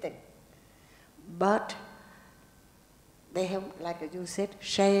shoplifting, but they have, like you said,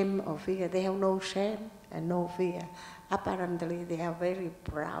 shame or fear. They have no shame and no fear. Apparently, they are very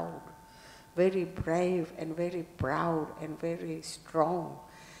proud, very brave, and very proud, and very strong.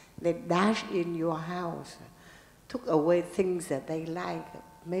 They dash in your house, took away things that they like.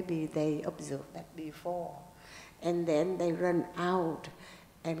 Maybe they observed that before. And then they run out.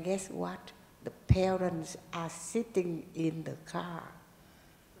 And guess what? The parents are sitting in the car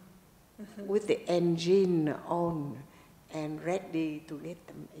with the engine on and ready to let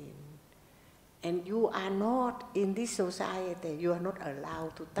them in. And you are not, in this society, you are not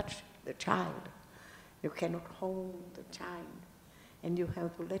allowed to touch the child. You cannot hold the child. And you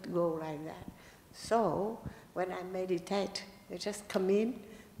have to let go like that. So, when I meditate, they just come in,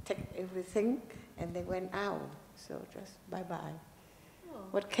 take everything, and they went out. So just bye-bye.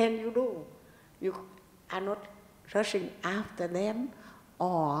 What can you do? You are not rushing after them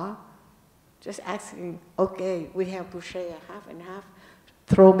or just asking, okay, we have to share half and half.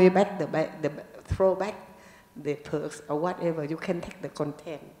 Throw me back throw back the purse or whatever. You can take the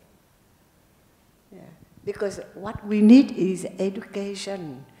content. Yeah. Because what we need is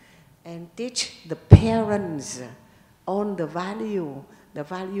education and teach the parents on the value. The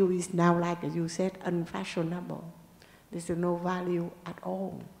value is now, like you said, unfashionable. There's no value at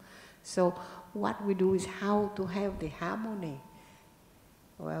all. So what we do is how to have the harmony.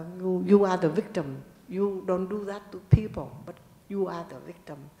 Well, you are the victim. You don't do that to people, but you are the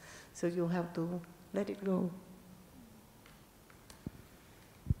victim. So you have to let it go.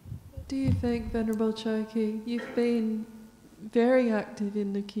 Do you think, Venerable Choki, you've been very active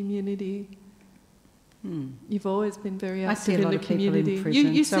in the community? You've always been very active in the community.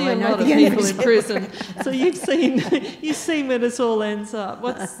 You see a lot of people in prison, so you've seen where this all ends up.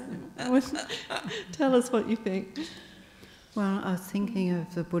 Tell us what you think. Well, I was thinking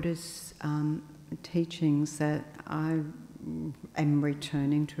of the Buddha's teachings that I am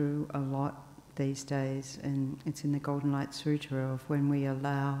returning to a lot these days, and it's in the Golden Light Sutra of when we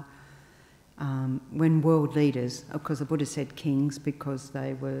allow when world leaders, of course the Buddha said kings because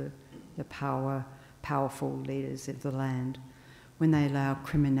they were the powerful leaders of the land, when they allow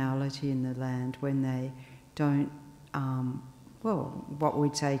criminality in the land, when they don't, well, what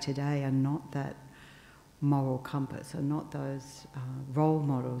we'd say today are not that moral compass, are not those role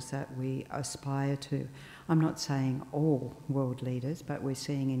models that we aspire to. I'm not saying all world leaders, but we're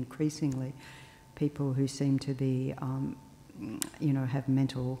seeing increasingly people who seem to be, you know, have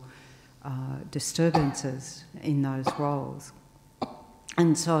mental disturbances in those roles.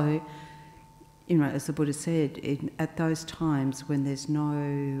 And so, you know, as the Buddha said, at those times when there's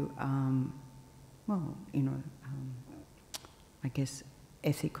no, well, you know, I guess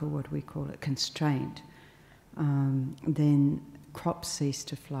ethical, what do we call it, constraint, then crops cease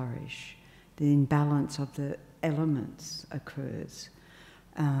to flourish. The imbalance of the elements occurs.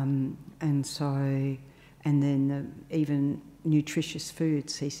 And then even nutritious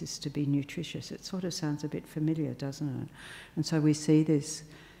food ceases to be nutritious. It sort of sounds a bit familiar, doesn't it? And so we see this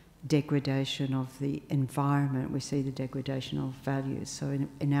degradation of the environment, we see the degradation of values. So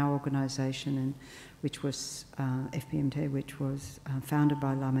in our organisation, and which was FPMT, which was founded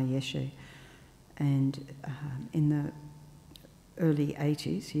by Lama Yeshe, and in the early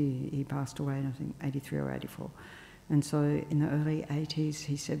 80s, he passed away in I think 83 or 84, and so in the early 80s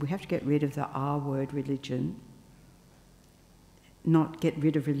he said we have to get rid of the R word, religion, not get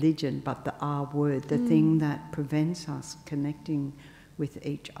rid of religion, but the R word, the thing that prevents us connecting with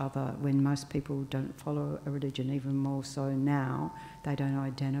each other when most people don't follow a religion, even more so now. They don't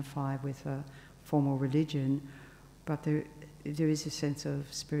identify with a formal religion, but there is a sense of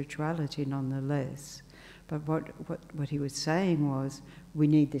spirituality nonetheless. But what he was saying was, we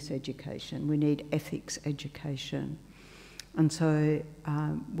need this education, we need ethics education. And so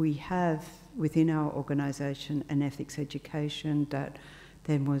we have within our organisation an ethics education that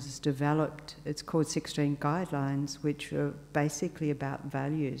then was developed. It's called 16 Guidelines, which are basically about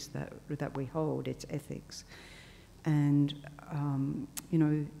values that we hold. It's ethics. And, you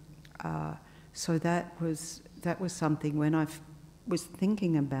know, so that was something, when I was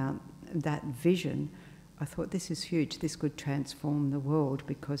thinking about that vision, I thought this is huge. This could transform the world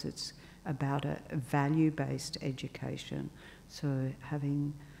because it's about a value-based education. So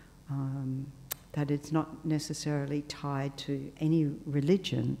having that it's not necessarily tied to any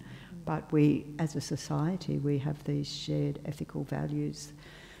religion, but we, as a society, we have these shared ethical values.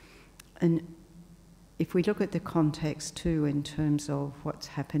 And if we look at the context too in terms of what's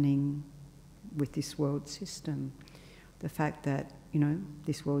happening with this world system, the fact that, you know,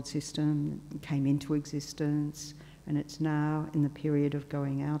 this world system came into existence and it's now in the period of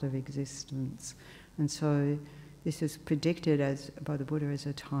going out of existence. And so this is predicted by the Buddha as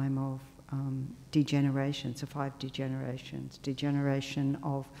a time of degeneration, so 5 degenerations. Degeneration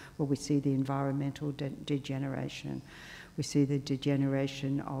of, well, we see the environmental degeneration. We see the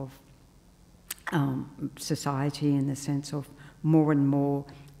degeneration of society in the sense of more and more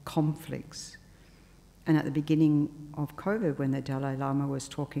conflicts. And at the beginning of COVID, when the Dalai Lama was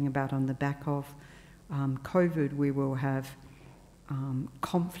talking about on the back of COVID, we will have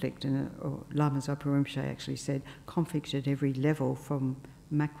conflict, or Lama Zopa Rinpoche actually said, conflict at every level, from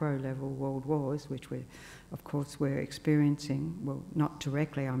macro level world wars, which we're experiencing, well, not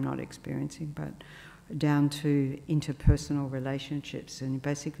directly, I'm not experiencing, but down to interpersonal relationships. And he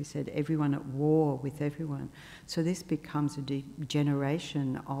basically said everyone at war with everyone. So this becomes a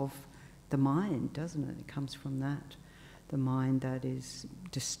degeneration of the mind, doesn't it? It comes from that, the mind that is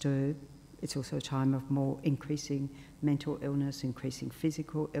disturbed. It's also a time of more increasing mental illness, increasing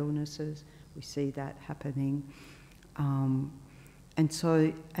physical illnesses. We see that happening. And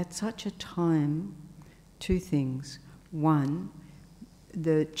so at such a time, 2 things. One,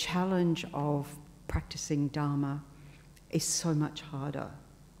 the challenge of practicing Dharma is so much harder,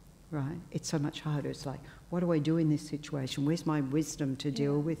 right? It's so much harder. It's like, what do I do in this situation? Where's my wisdom to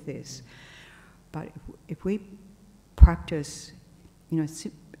deal with this? But if we practice, you know,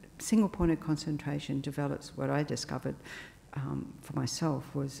 single point of concentration develops, what I discovered for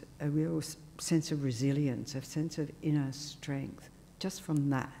myself was a real sense of resilience, a sense of inner strength, just from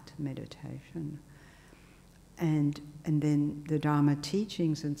that meditation. And then the Dharma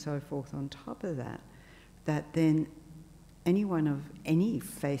teachings and so forth on top of that, that then anyone of any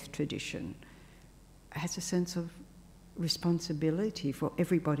faith tradition has a sense of responsibility for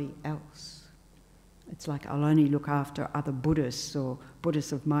everybody else. It's like, I'll only look after other Buddhists or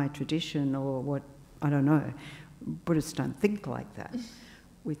Buddhists of my tradition or what, I don't know. Buddhists don't think like that.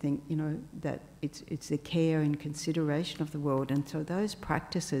 We think, you know, that it's the care and consideration of the world. And so those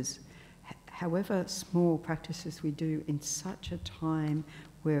practices, however small practices we do in such a time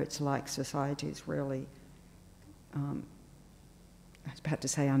where it's like society is really, I was about to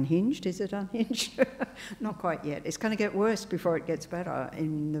say unhinged. Is it unhinged? Not quite yet. It's going to get worse before it gets better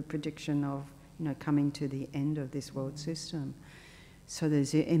in the prediction of, coming to the end of this world system. So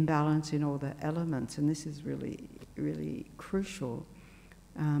there's an imbalance in all the elements, and this is really, really crucial.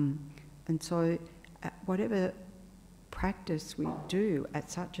 And so whatever practice we do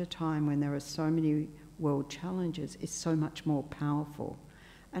at such a time when there are so many world challenges is so much more powerful.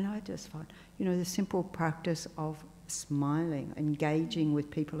 And I just find, the simple practice of smiling, engaging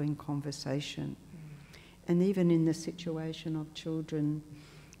with people in conversation, and even in the situation of children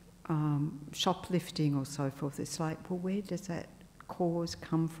shoplifting or so forth, it's like, well, where does that cause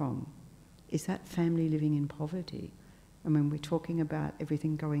come from? Is that family living in poverty? I mean, we're talking about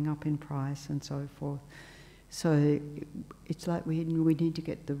everything going up in price and so forth. So it's like we need to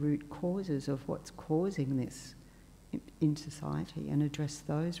get the root causes of what's causing this in society and address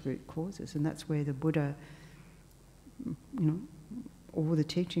those root causes. And that's where the Buddha, all the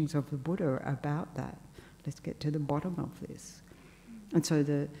teachings of the Buddha are about that. Let's get to the bottom of this. And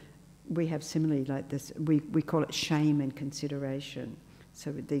so we have similarly like this, we call it shame and consideration.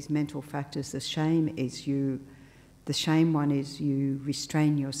 So with these mental factors, the shame one is you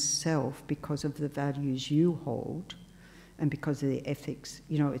restrain yourself because of the values you hold and because of the ethics.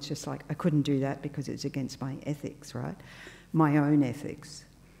 It's just like, I couldn't do that because it's against my ethics, right? My own ethics.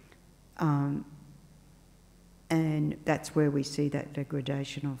 And that's where we see that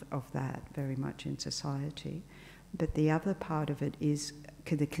degradation of that very much in society. But the other part of it is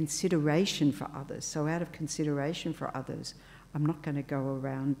the consideration for others. So out of consideration for others, I'm not going to go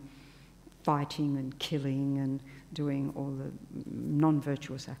around fighting and killing and doing all the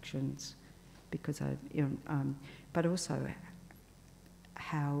non-virtuous actions, because but also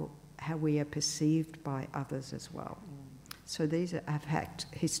how we are perceived by others as well. So these have acted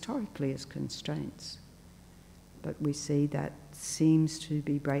historically as constraints, but we see that seems to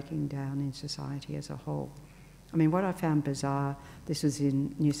be breaking down in society as a whole. I mean, what I found bizarre, this was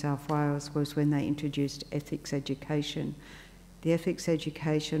in New South Wales, was when they introduced ethics education. The ethics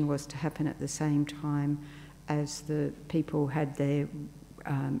education was to happen at the same time as the people had their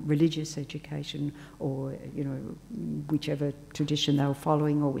religious education, or whichever tradition they were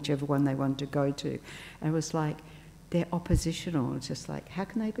following, or whichever one they wanted to go to. And it was like, they're oppositional. It's just like, how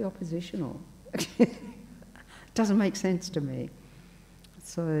can they be oppositional? It doesn't make sense to me.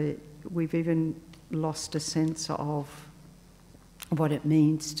 So we've even lost a sense of what it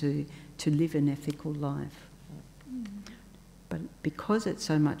means to live an ethical life. But because it's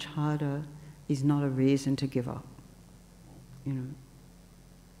so much harder is not a reason to give up, Yeah.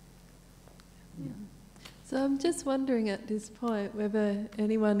 So I'm just wondering at this point whether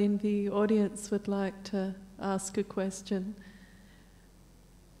anyone in the audience would like to ask a question.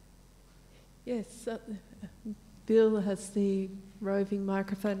 Yes, Bill has the roving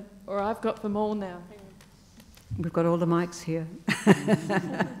microphone, or I've got them all now. We've got all the mics here.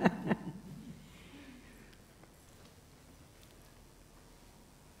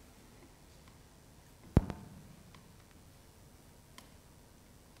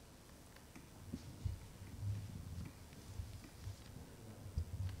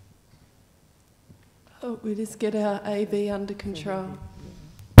 Oh, we just get our AV under control.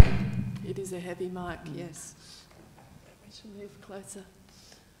 It is a heavy mic, yes. We should move closer.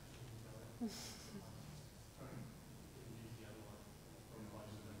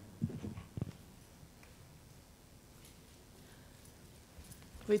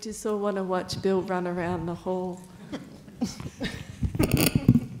 We just all want to watch Bill run around the hall.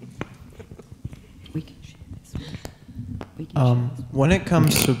 We can share this one. When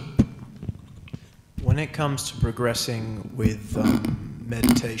it comes to progressing with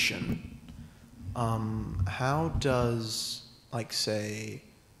meditation, how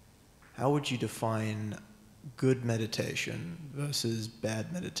would you define good meditation versus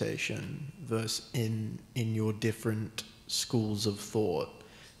bad meditation versus in your different schools of thought?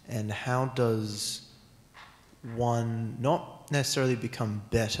 And how does one not necessarily become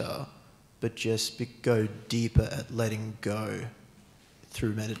better, but just go deeper at letting go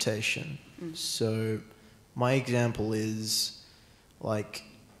through meditation? So my example is, like,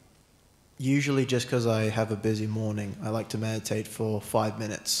 usually just because I have a busy morning, I like to meditate for 5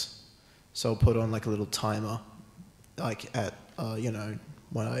 minutes. So I'll put on like a little timer, like at,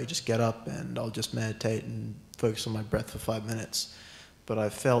 when I just get up, and I'll just meditate and focus on my breath for 5 minutes. But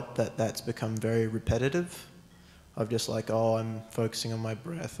I've felt that that's become very repetitive. I've just like, I'm focusing on my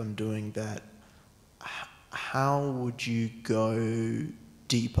breath, I'm doing that. How would you go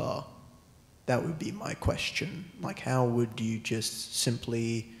deeper That would be my question. Like, how would you just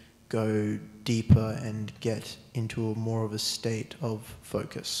simply go deeper and get into more of a state of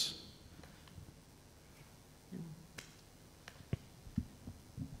focus?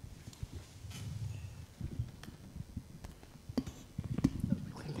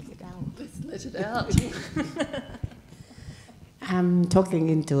 Let's let it out. I'm talking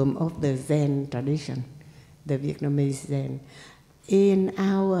in terms of the Zen tradition, the Vietnamese Zen. In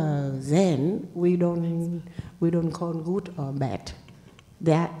our Zen, we don't call good or bad.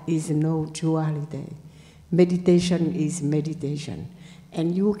 There is no duality. Meditation is meditation,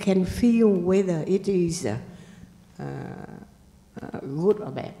 and you can feel whether it is good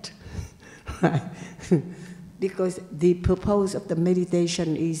or bad, right? Because the purpose of the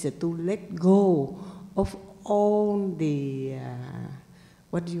meditation is to let go of all the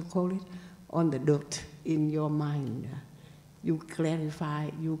what do you call it? All the dirt in your mind. You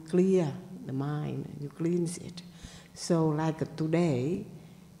clarify, you clear the mind, you cleanse it. So like today,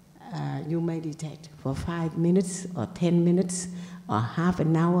 you meditate for 5 minutes or 10 minutes or half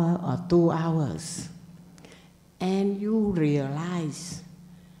an hour or 2 hours. And you realize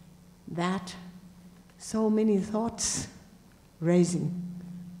that so many thoughts rising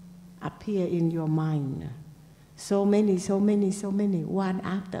appear in your mind. So many, one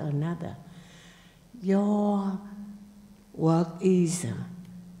after another. Your work is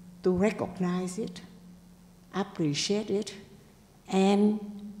to recognize it, appreciate it, and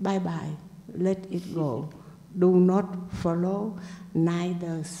bye-bye, let it go. Do not follow,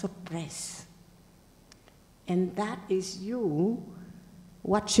 neither suppress. And that is you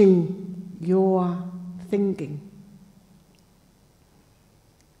watching your thinking.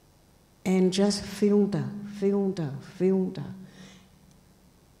 And just filter.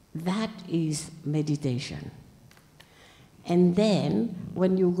 That is meditation. And then,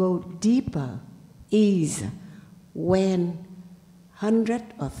 when you go deeper, is when 100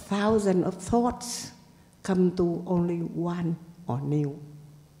 or 1,000 of thoughts come to only one or nil.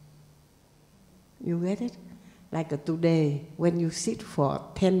 You get it? Like today, when you sit for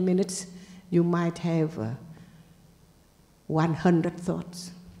 10 minutes, you might have 100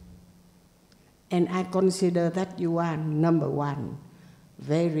 thoughts. And I consider that you are number one.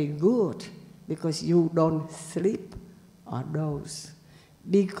 Very good, because you don't sleep or doze.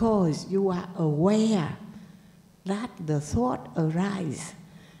 Because you are aware that the thought arises,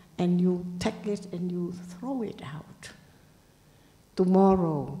 and you take it and you throw it out.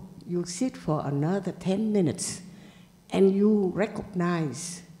 Tomorrow, you sit for another 10 minutes, and you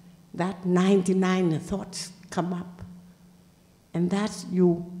recognize that 99 thoughts come up, and that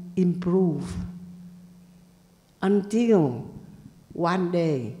you improve until one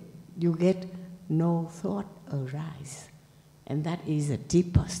day you get no thought arise, and that is the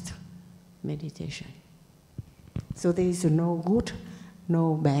deepest meditation. So there is no good,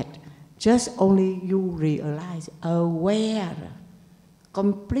 no bad, just only you realize aware,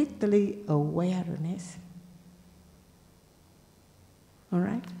 completely awareness. All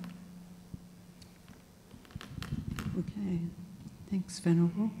right? Okay, thanks,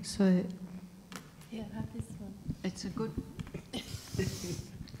 Venerable. So, Yeah, have this one. it's a good.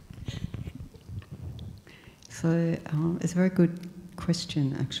 So it's a very good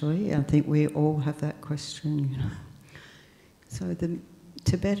question, actually. I think we all have that question, you know. So the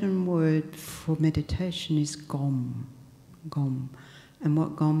Tibetan word for meditation is gom, and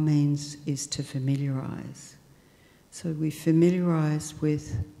what gom means is to familiarize. So we familiarize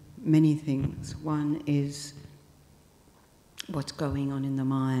with many things. One is what's going on in the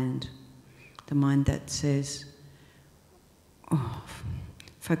mind that says, oh,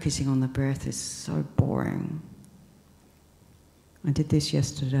 focusing on the breath is so boring. I did this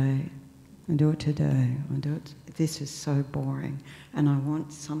yesterday, I do it today, this is so boring. And our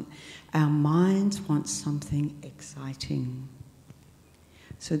minds want something exciting.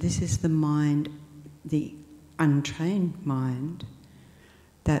 So this is the mind, the untrained mind,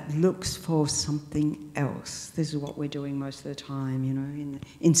 that looks for something else. This is what we're doing most of the time, you know,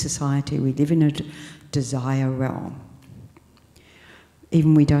 in society. We live in a desire realm.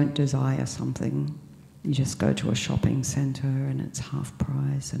 Even we don't desire something, you just go to a shopping centre and it's half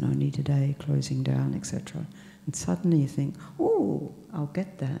price and only today, closing down, etc. And suddenly you think, oh, I'll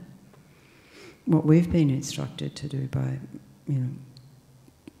get that. What we've been instructed to do by, you know,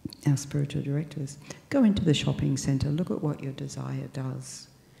 our spiritual directors, go into the shopping centre, look at what your desire does,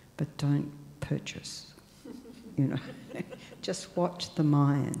 but don't purchase, you know. Just watch the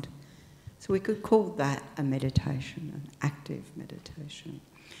mind. So we could call that a meditation, an active meditation.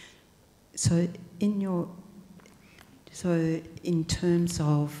 So in terms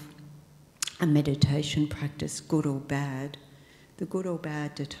of a meditation practice, good or bad, the good or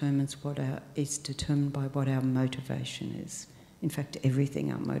bad is determined by what our motivation is. In fact,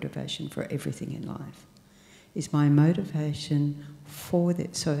 our motivation for everything in life. Is my motivation for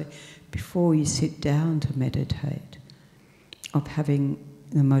that? So before you sit down to meditate, of having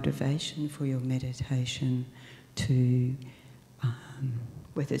the motivation for your meditation to,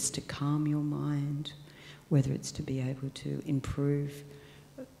 whether it's to calm your mind, whether it's to be able to improve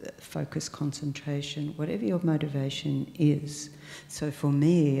focus, concentration, whatever your motivation is. So for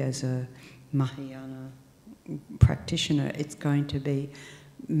me, as a Mahayana practitioner, it's going to be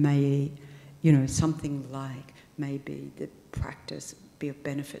something like maybe the practice be of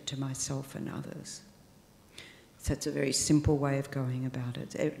benefit to myself and others. So it's a very simple way of going about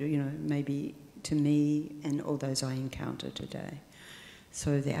it, maybe to me and all those I encounter today.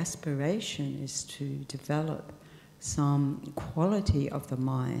 So the aspiration is to develop some quality of the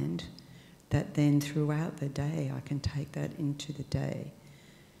mind that then throughout the day I can take that into the day.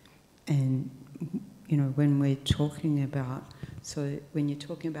 And, when we're talking about, when you're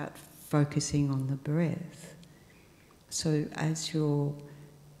talking about focusing on the breath,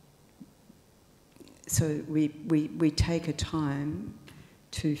 we take a time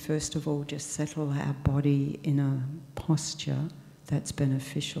to first of all just settle our body in a posture that's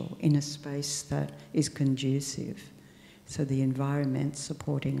beneficial, in a space that is conducive. So the environment's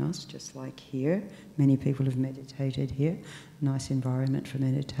supporting us, just like here. Many people have meditated here. Nice environment for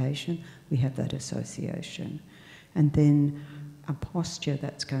meditation. We have that association. And then a posture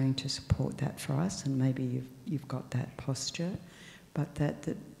that's going to support that for us, and maybe you've got that posture, but that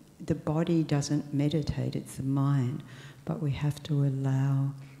the body doesn't meditate, it's the mind. But we have to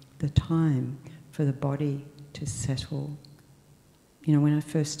allow the time for the body to settle. When I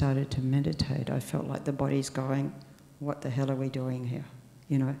first started to meditate, I felt like the body's going, what the hell are we doing here?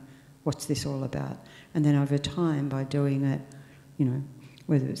 What's this all about? And then over time, by doing it,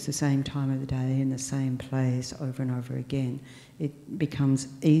 whether it's the same time of the day in the same place over and over again, it becomes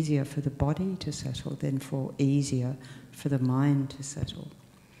easier for the body to settle than easier for the mind to settle.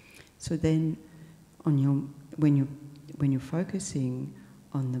 So then, when you're focusing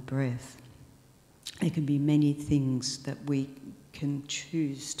on the breath, there can be many things that we can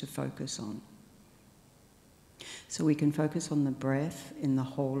choose to focus on. So we can focus on the breath in the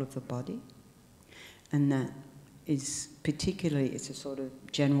whole of the body, and that is particularly, it's a sort of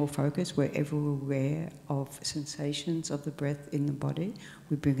general focus. Wherever we're aware of sensations of the breath in the body,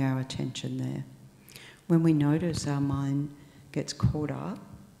 we bring our attention there. When we notice our mind gets caught up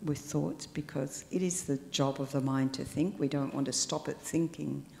with thoughts, because it is the job of the mind to think, we don't want to stop it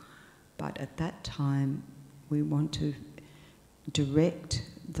thinking, but at that time we want to direct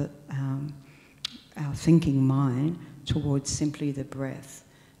our thinking mind towards simply the breath.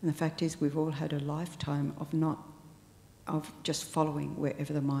 And the fact is, we've all had a lifetime of just following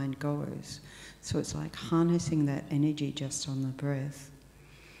wherever the mind goes. So it's like harnessing that energy just on the breath.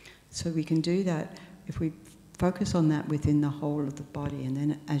 So we can do that if we focus on that within the whole of the body, and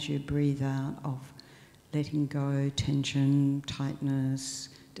then as you breathe out, of letting go tension, tightness,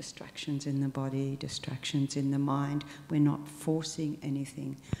 distractions in the body, distractions in the mind. We're not forcing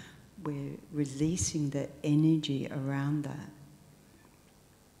anything. We're releasing the energy around that,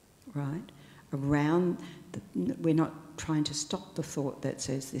 right? We're not trying to stop the thought that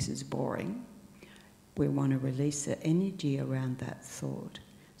says this is boring. We want to release the energy around that thought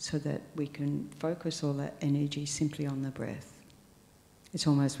so that we can focus all that energy simply on the breath. It's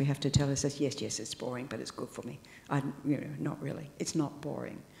almost we have to tell ourselves, yes, it's boring, but it's good for me. Not really. It's not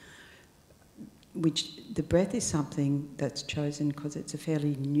boring. The breath is something that's chosen because it's a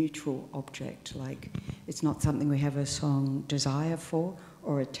fairly neutral object. Like, it's not something we have a strong desire for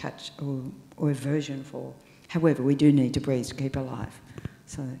or attach or aversion for. However, we do need to breathe to keep alive.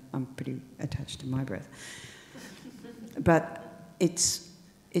 So I'm pretty attached to my breath. But it's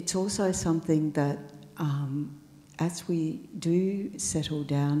also something that as we do settle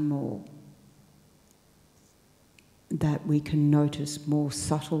down more, that we can notice more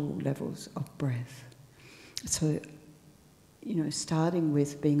subtle levels of breath. So, starting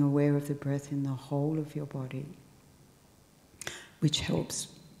with being aware of the breath in the whole of your body, which helps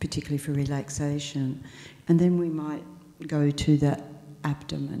particularly for relaxation. And then we might go to the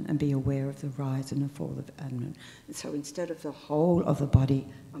abdomen and be aware of the rise and the fall of the abdomen. So instead of the whole of the body,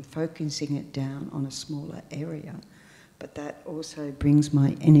 I'm focusing it down on a smaller area. But that also brings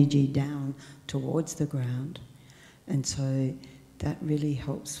my energy down towards the ground. And so that really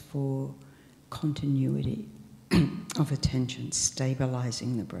helps for continuity of attention,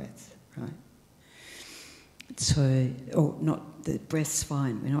 stabilizing the breath, right? not the breath's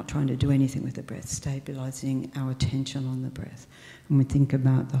fine. We're not trying to do anything with the breath. Stabilising our attention on the breath, and we think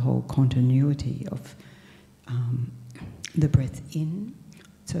about the whole continuity of the breath in.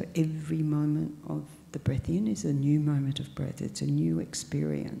 So every moment of the breath in is a new moment of breath. It's a new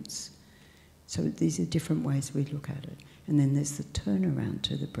experience. So these are different ways we look at it. And then there's the turnaround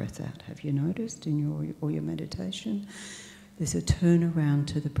to the breath out. Have you noticed in your meditation? There's a turnaround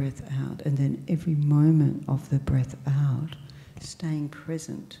to the breath out, and then every moment of the breath out, staying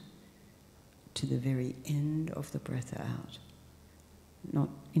present to the very end of the breath out. Not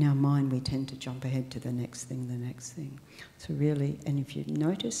in our mind, we tend to jump ahead to the next thing. So really, and if you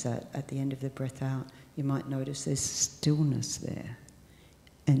notice that at the end of the breath out, you might notice there's stillness there.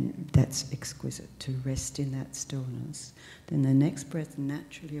 And that's exquisite, to rest in that stillness. Then the next breath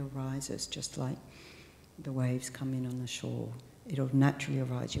naturally arises, just like the waves come in on the shore. It'll naturally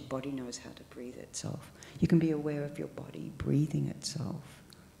arise. Your body knows how to breathe itself. You can be aware of your body breathing itself.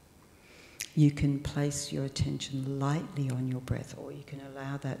 You can place your attention lightly on your breath, or you can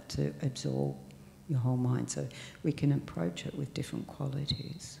allow that to absorb your whole mind. So we can approach it with different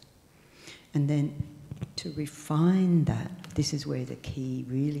qualities. And then to refine that, this is where the key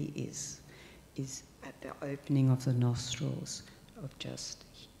really is at the opening of the nostrils, of just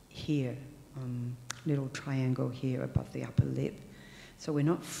here, little triangle here above the upper lip. So we're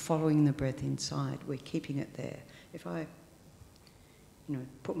not following the breath inside, we're keeping it there. If I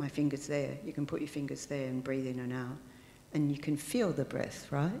put my fingers there, you can put your fingers there and breathe in and out, and you can feel the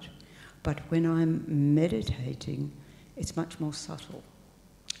breath, right? But when I'm meditating, it's much more subtle.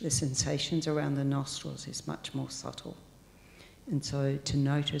 The sensations around the nostrils is much more subtle. And so to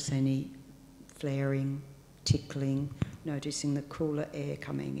notice any flaring, tickling, noticing the cooler air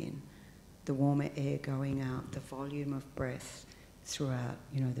coming in, the warmer air going out, the volume of breath throughout,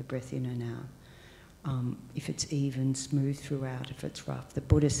 the breath in and out. If it's even, smooth throughout, if it's rough. The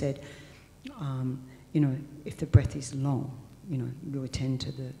Buddha said, if the breath is long, you attend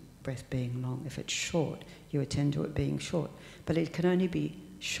to the breath being long. If it's short, you attend to it being short. But it can only be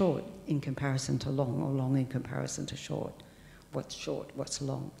short in comparison to long, or long in comparison to short. What's short, what's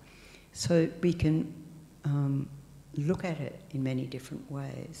long? So we can look at it in many different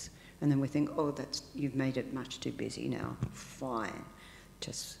ways. And then we think, you've made it much too busy now. Fine.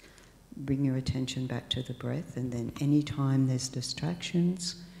 Just bring your attention back to the breath, and then any time there's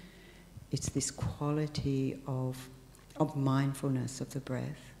distractions, it's this quality of mindfulness of the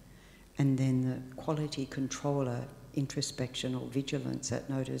breath, and then the quality controller, introspection or vigilance that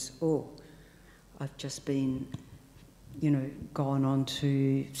notice, I've just been, gone on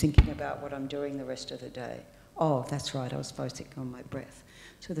to thinking about what I'm doing the rest of the day. Oh, that's right, I was focusing on my breath.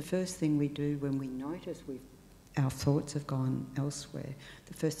 So the first thing we do when we notice our thoughts have gone elsewhere,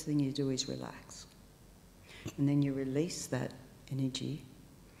 the first thing you do is relax. And then you release that energy,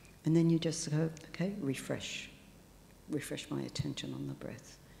 and then you just go, okay, refresh my attention on the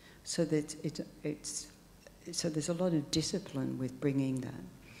breath. So that so there's a lot of discipline with bringing that.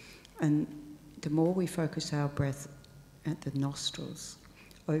 And the more we focus our breath at the nostrils,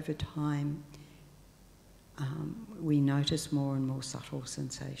 over time, we notice more and more subtle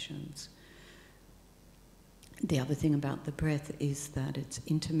sensations. The other thing about the breath is that it's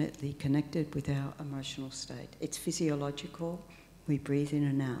intimately connected with our emotional state. It's physiological, we breathe in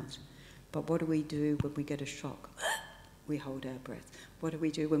and out. But what do we do when we get a shock? We hold our breath. What do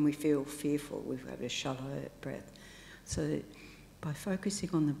we do when we feel fearful? We have a shallow breath. So by focusing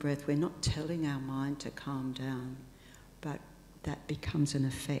on the breath, we're not telling our mind to calm down, but that becomes an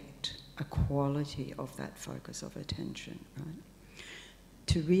effect, a quality of that focus of attention, right?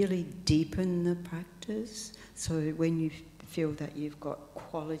 To really deepen the practice, so when you feel that you've got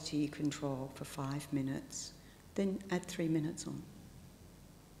quality control for 5 minutes, then add 3 minutes on,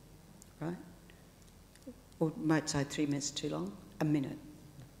 right? Or might say 3 minutes too long, a minute,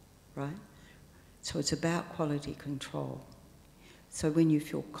 right? So it's about quality control. So when you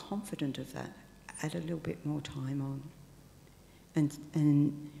feel confident of that, add a little bit more time on,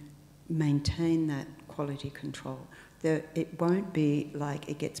 and maintain that quality control. It won't be like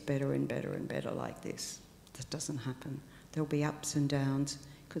it gets better and better and better like this. That doesn't happen. There'll be ups and downs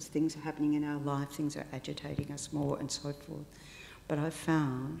because things are happening in our life, things are agitating us more and so forth. But I've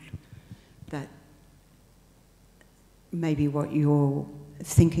found that maybe what you're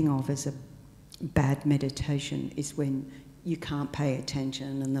thinking of as a bad meditation is when you can't pay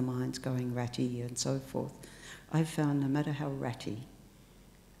attention and the mind's going ratty and so forth. I've found no matter how ratty,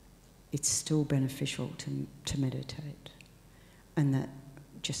 it's still beneficial to meditate. And that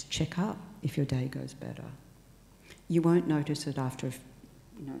just check up if your day goes better. You won't notice it after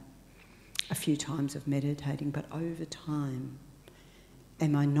a few times of meditating, but over time,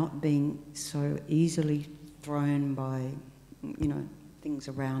 am I not being so easily thrown by, things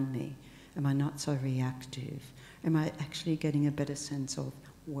around me? Am I not so reactive? Am I actually getting a better sense of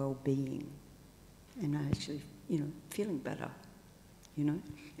well-being? Am I actually, feeling better?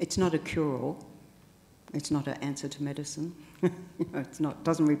 It's not a cure-all. It's not an answer to medicine.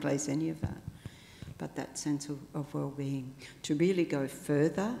 Doesn't replace any of that. But that sense of well-being. To really go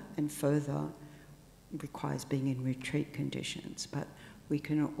further and further requires being in retreat conditions, but we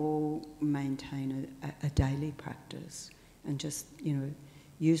can all maintain a daily practice and just,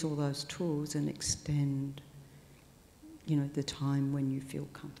 use all those tools and extend, the time when you feel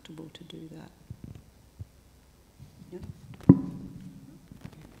comfortable to do that.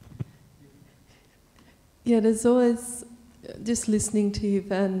 Yeah, there's always, just listening to you,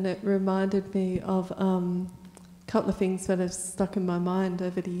 Van, it reminded me of a couple of things that have stuck in my mind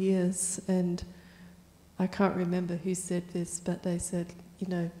over the years, and I can't remember who said this, but they said,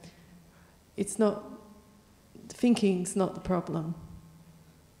 it's not, thinking's not the problem.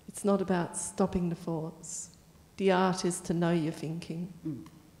 It's not about stopping the thoughts. The art is to know you're thinking,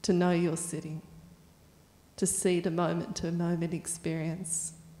 to know you're sitting, to see the moment-to-moment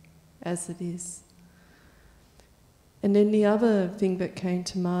experience as it is. And then the other thing that came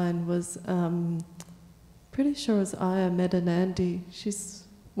to mind was, pretty sure it was Aya Medanandi. She's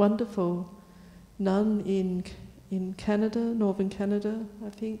wonderful nun in Canada, northern Canada, I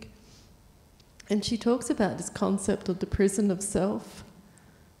think. And she talks about this concept of the prison of self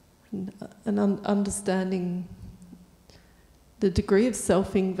and understanding the degree of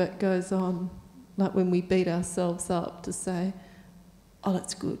selfing that goes on, like when we beat ourselves up to say, oh,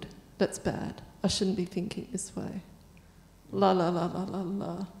 that's good, that's bad, I shouldn't be thinking this way. La la la la la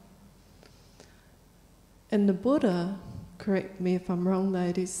la. And the Buddha, correct me if I'm wrong,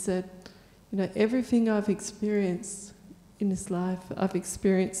 ladies, said, everything I've experienced in this life, I've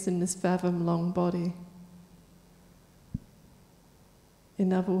experienced in this fathom-long body.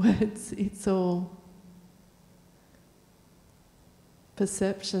 In other words, it's all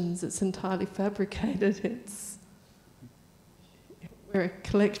perceptions, it's entirely fabricated, we're a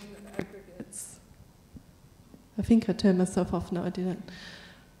collection of aggregates. I think I turned myself off. No, I didn't.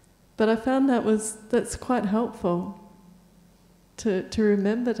 But I found that's quite helpful to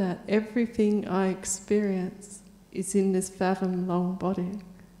remember that everything I experience is in this fathom-long body.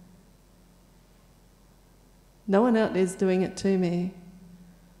 No one out there is doing it to me.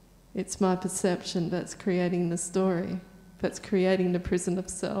 It's my perception that's creating the story, that's creating the prison of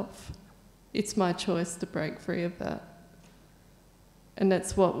self. It's my choice to break free of that. And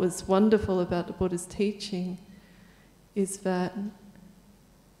that's what was wonderful about the Buddha's teaching, is that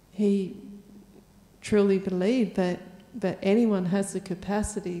he truly believed that anyone has the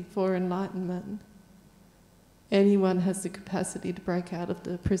capacity for enlightenment. Anyone has the capacity to break out of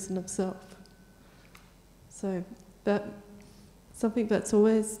the prison of self. So that's something that's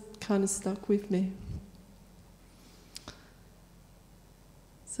always kind of stuck with me.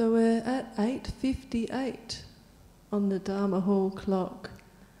 So we're at 8:58 on the Dharma Hall clock,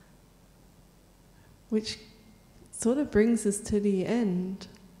 which sort of brings us to the end.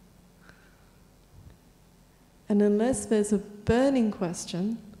 And unless there's a burning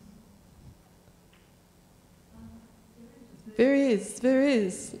question... There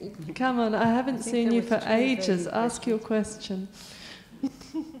is. Come on, I haven't seen you for ages. Ask your question.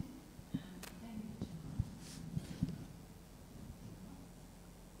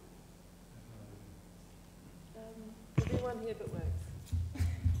 Everyone here but works.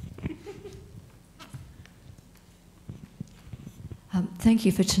 Thank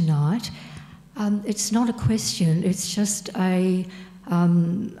you for tonight. It's not a question, it's just a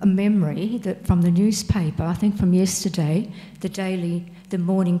memory that from the newspaper, I think from yesterday, the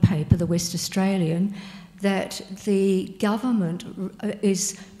morning paper, the West Australian, that the government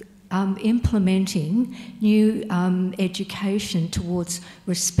is implementing new education towards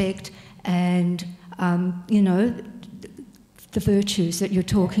respect and, the virtues that you're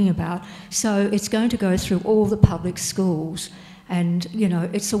talking about. So it's going to go through all the public schools, and,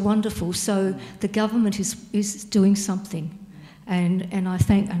 it's a wonderful. So the government is doing something. And I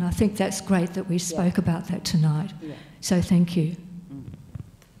think that's great that we spoke about that tonight. Yeah. So thank you.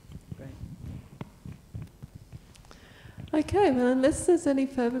 Great. Okay, well, unless there's any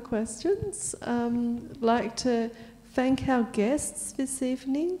further questions, I'd like to thank our guests this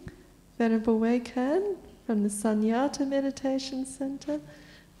evening, Venerable Wei Kan from the Sakyadhita Meditation Centre,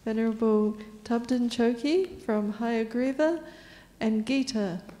 Venerable Tubden Choki from Hayagriva, and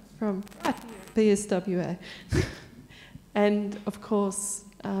Gita from BSWA. And, of course,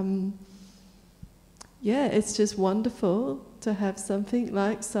 yeah, it's just wonderful to have something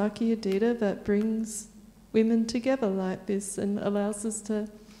like Sakyadhita that brings women together like this and allows us to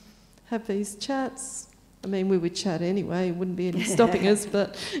have these chats. I mean, we would chat anyway, wouldn't be any stopping us,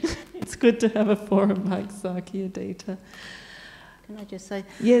 but it's good to have a forum like Sakyadhita. Can I just say?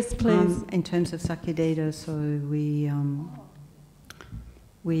 Yes, please. In terms of Sakyadhita, so we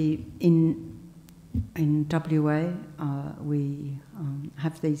in WA, we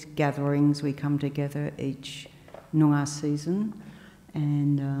have these gatherings. We come together each Noongar season,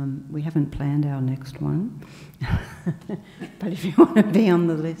 and we haven't planned our next one. But if you want to be on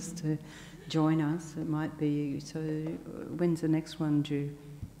the list to join us, it might be. So, when's the next one due?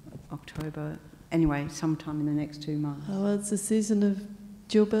 October. Anyway, sometime in the next 2 months. Oh, well, it's the season of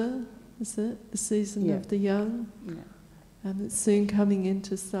Juba, is it? The season of the young. Yeah. And it's soon coming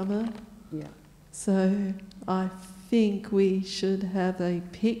into summer. Yeah. So I think we should have a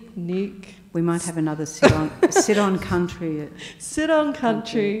picnic. We might have another sit-on country. Sit-on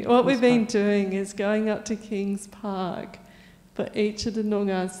country. What we've been doing is going up to Kings Park for each of the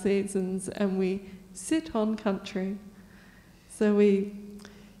Noongar seasons, and we sit on country. So we,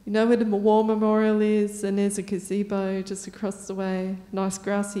 you know where the War Memorial is, and there's a gazebo just across the way, nice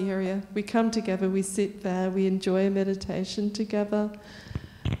grassy area. We come together, we sit there, we enjoy a meditation together.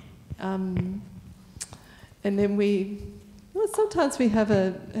 And then sometimes we have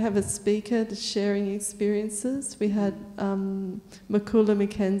a speaker sharing experiences. We had Makula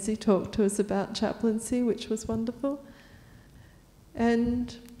Mackenzie talk to us about chaplaincy, which was wonderful.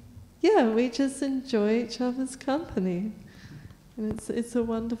 And yeah, we just enjoy each other's company. And it's a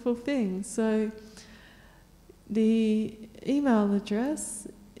wonderful thing. So the email address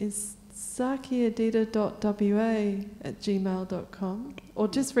is sakyadhita.wa@gmail.com, or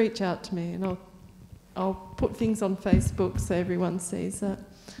just reach out to me and I'll put things on Facebook so everyone sees it.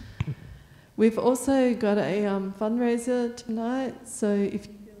 We've also got a fundraiser tonight, so if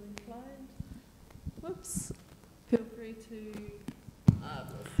you feel inclined, feel free to...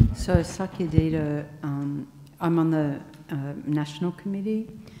 So Sakyadhita, I'm on the national committee,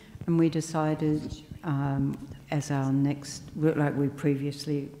 and we decided as our next, like we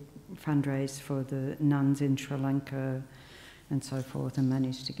previously fundraised for the nuns in Sri Lanka and so forth, and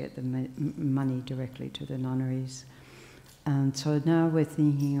managed to get the money directly to the nunneries. And so now we're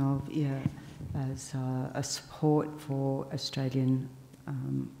thinking of, as a support for Australian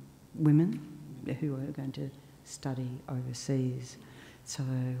women who are going to study overseas. So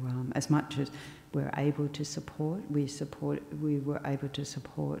as much as we're able to support, we were able to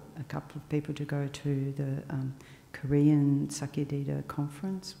support a couple of people to go to the Korean Sakyadhita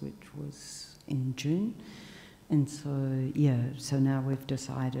conference, which was in June. And so now we've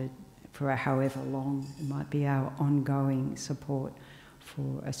decided for however long it might be our ongoing support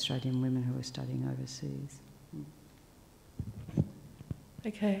for Australian women who are studying overseas.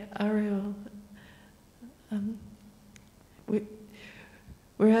 Okay, Ariel,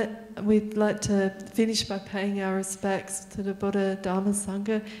 we'd like to finish by paying our respects to the Buddha, Dharma,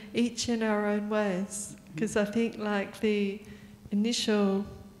 Sangha, each in our own ways. Because I think like the initial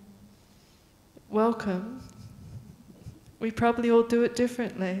welcome, we probably all do it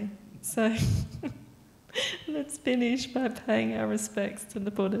differently. So let's finish by paying our respects to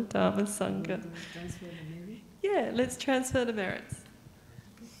the Buddha, Dharma, Sangha. Yeah, let's transfer the merits.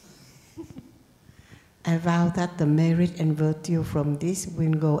 I vow that the merit and virtue from this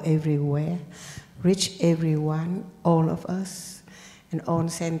will go everywhere, reach everyone, all of us, and all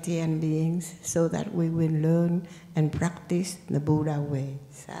sentient beings, so that we will learn and practice the Buddha way.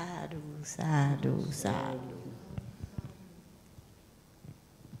 Sadhu, sadhu, sadhu.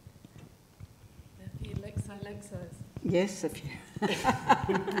 Yes, if you...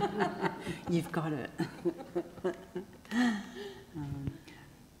 You've got it.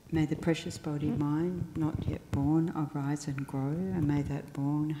 May the precious body mind, not yet born, arise and grow, and may that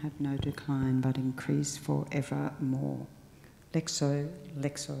born have no decline, but increase forevermore. Lexo,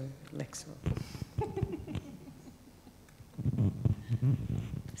 Lexo, Lexo.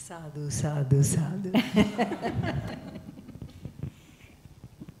 Sadhu, sadhu, sadhu.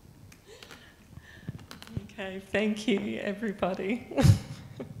 Okay, thank you, everybody.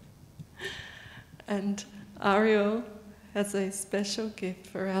 And Ariel has a special gift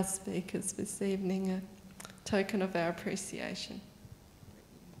for our speakers this evening, a token of our appreciation.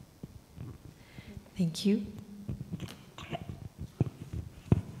 Thank you.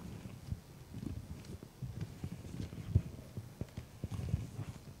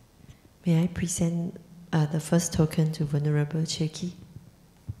 May I present the first token to Venerable Cheki?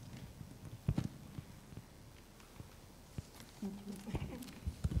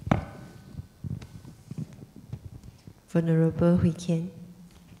 Venerable Hui Kian.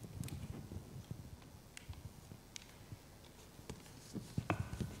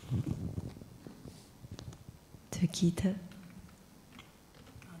 To Gita. I'm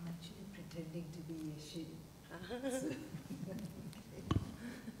actually pretending to be a she.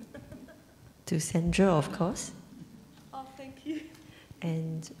 To Sandra, of course. Oh, thank you.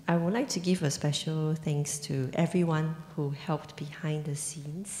 And I would like to give a special thanks to everyone who helped behind the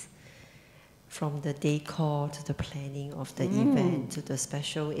scenes, from the decor to the planning of the event to the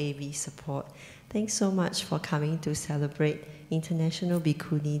special AV support. Thanks so much for coming to celebrate International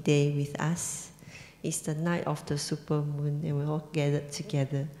Bhikkhuni Day with us. It's the night of the super moon and we're all gathered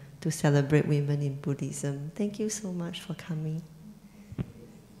together to celebrate women in Buddhism. Thank you so much for coming.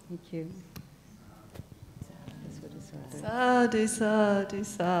 Thank you. Sadhu, sadhu,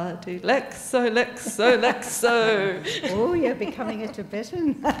 sadhu, lexo, lexo, lexo. Oh, you're becoming a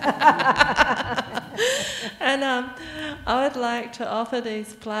Tibetan. And I would like to offer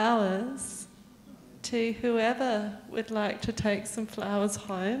these flowers to whoever would like to take some flowers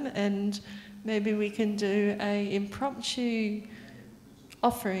home, and maybe we can do an impromptu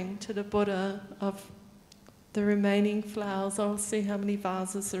offering to the Buddha of the remaining flowers. I'll see how many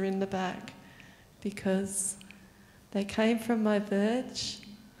vases are in the back, because they came from my verge,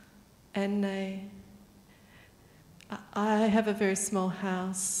 and I have a very small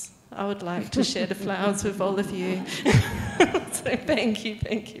house. I would like to share the flowers with all of you. So thank you,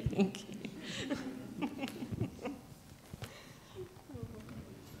 thank you, thank you.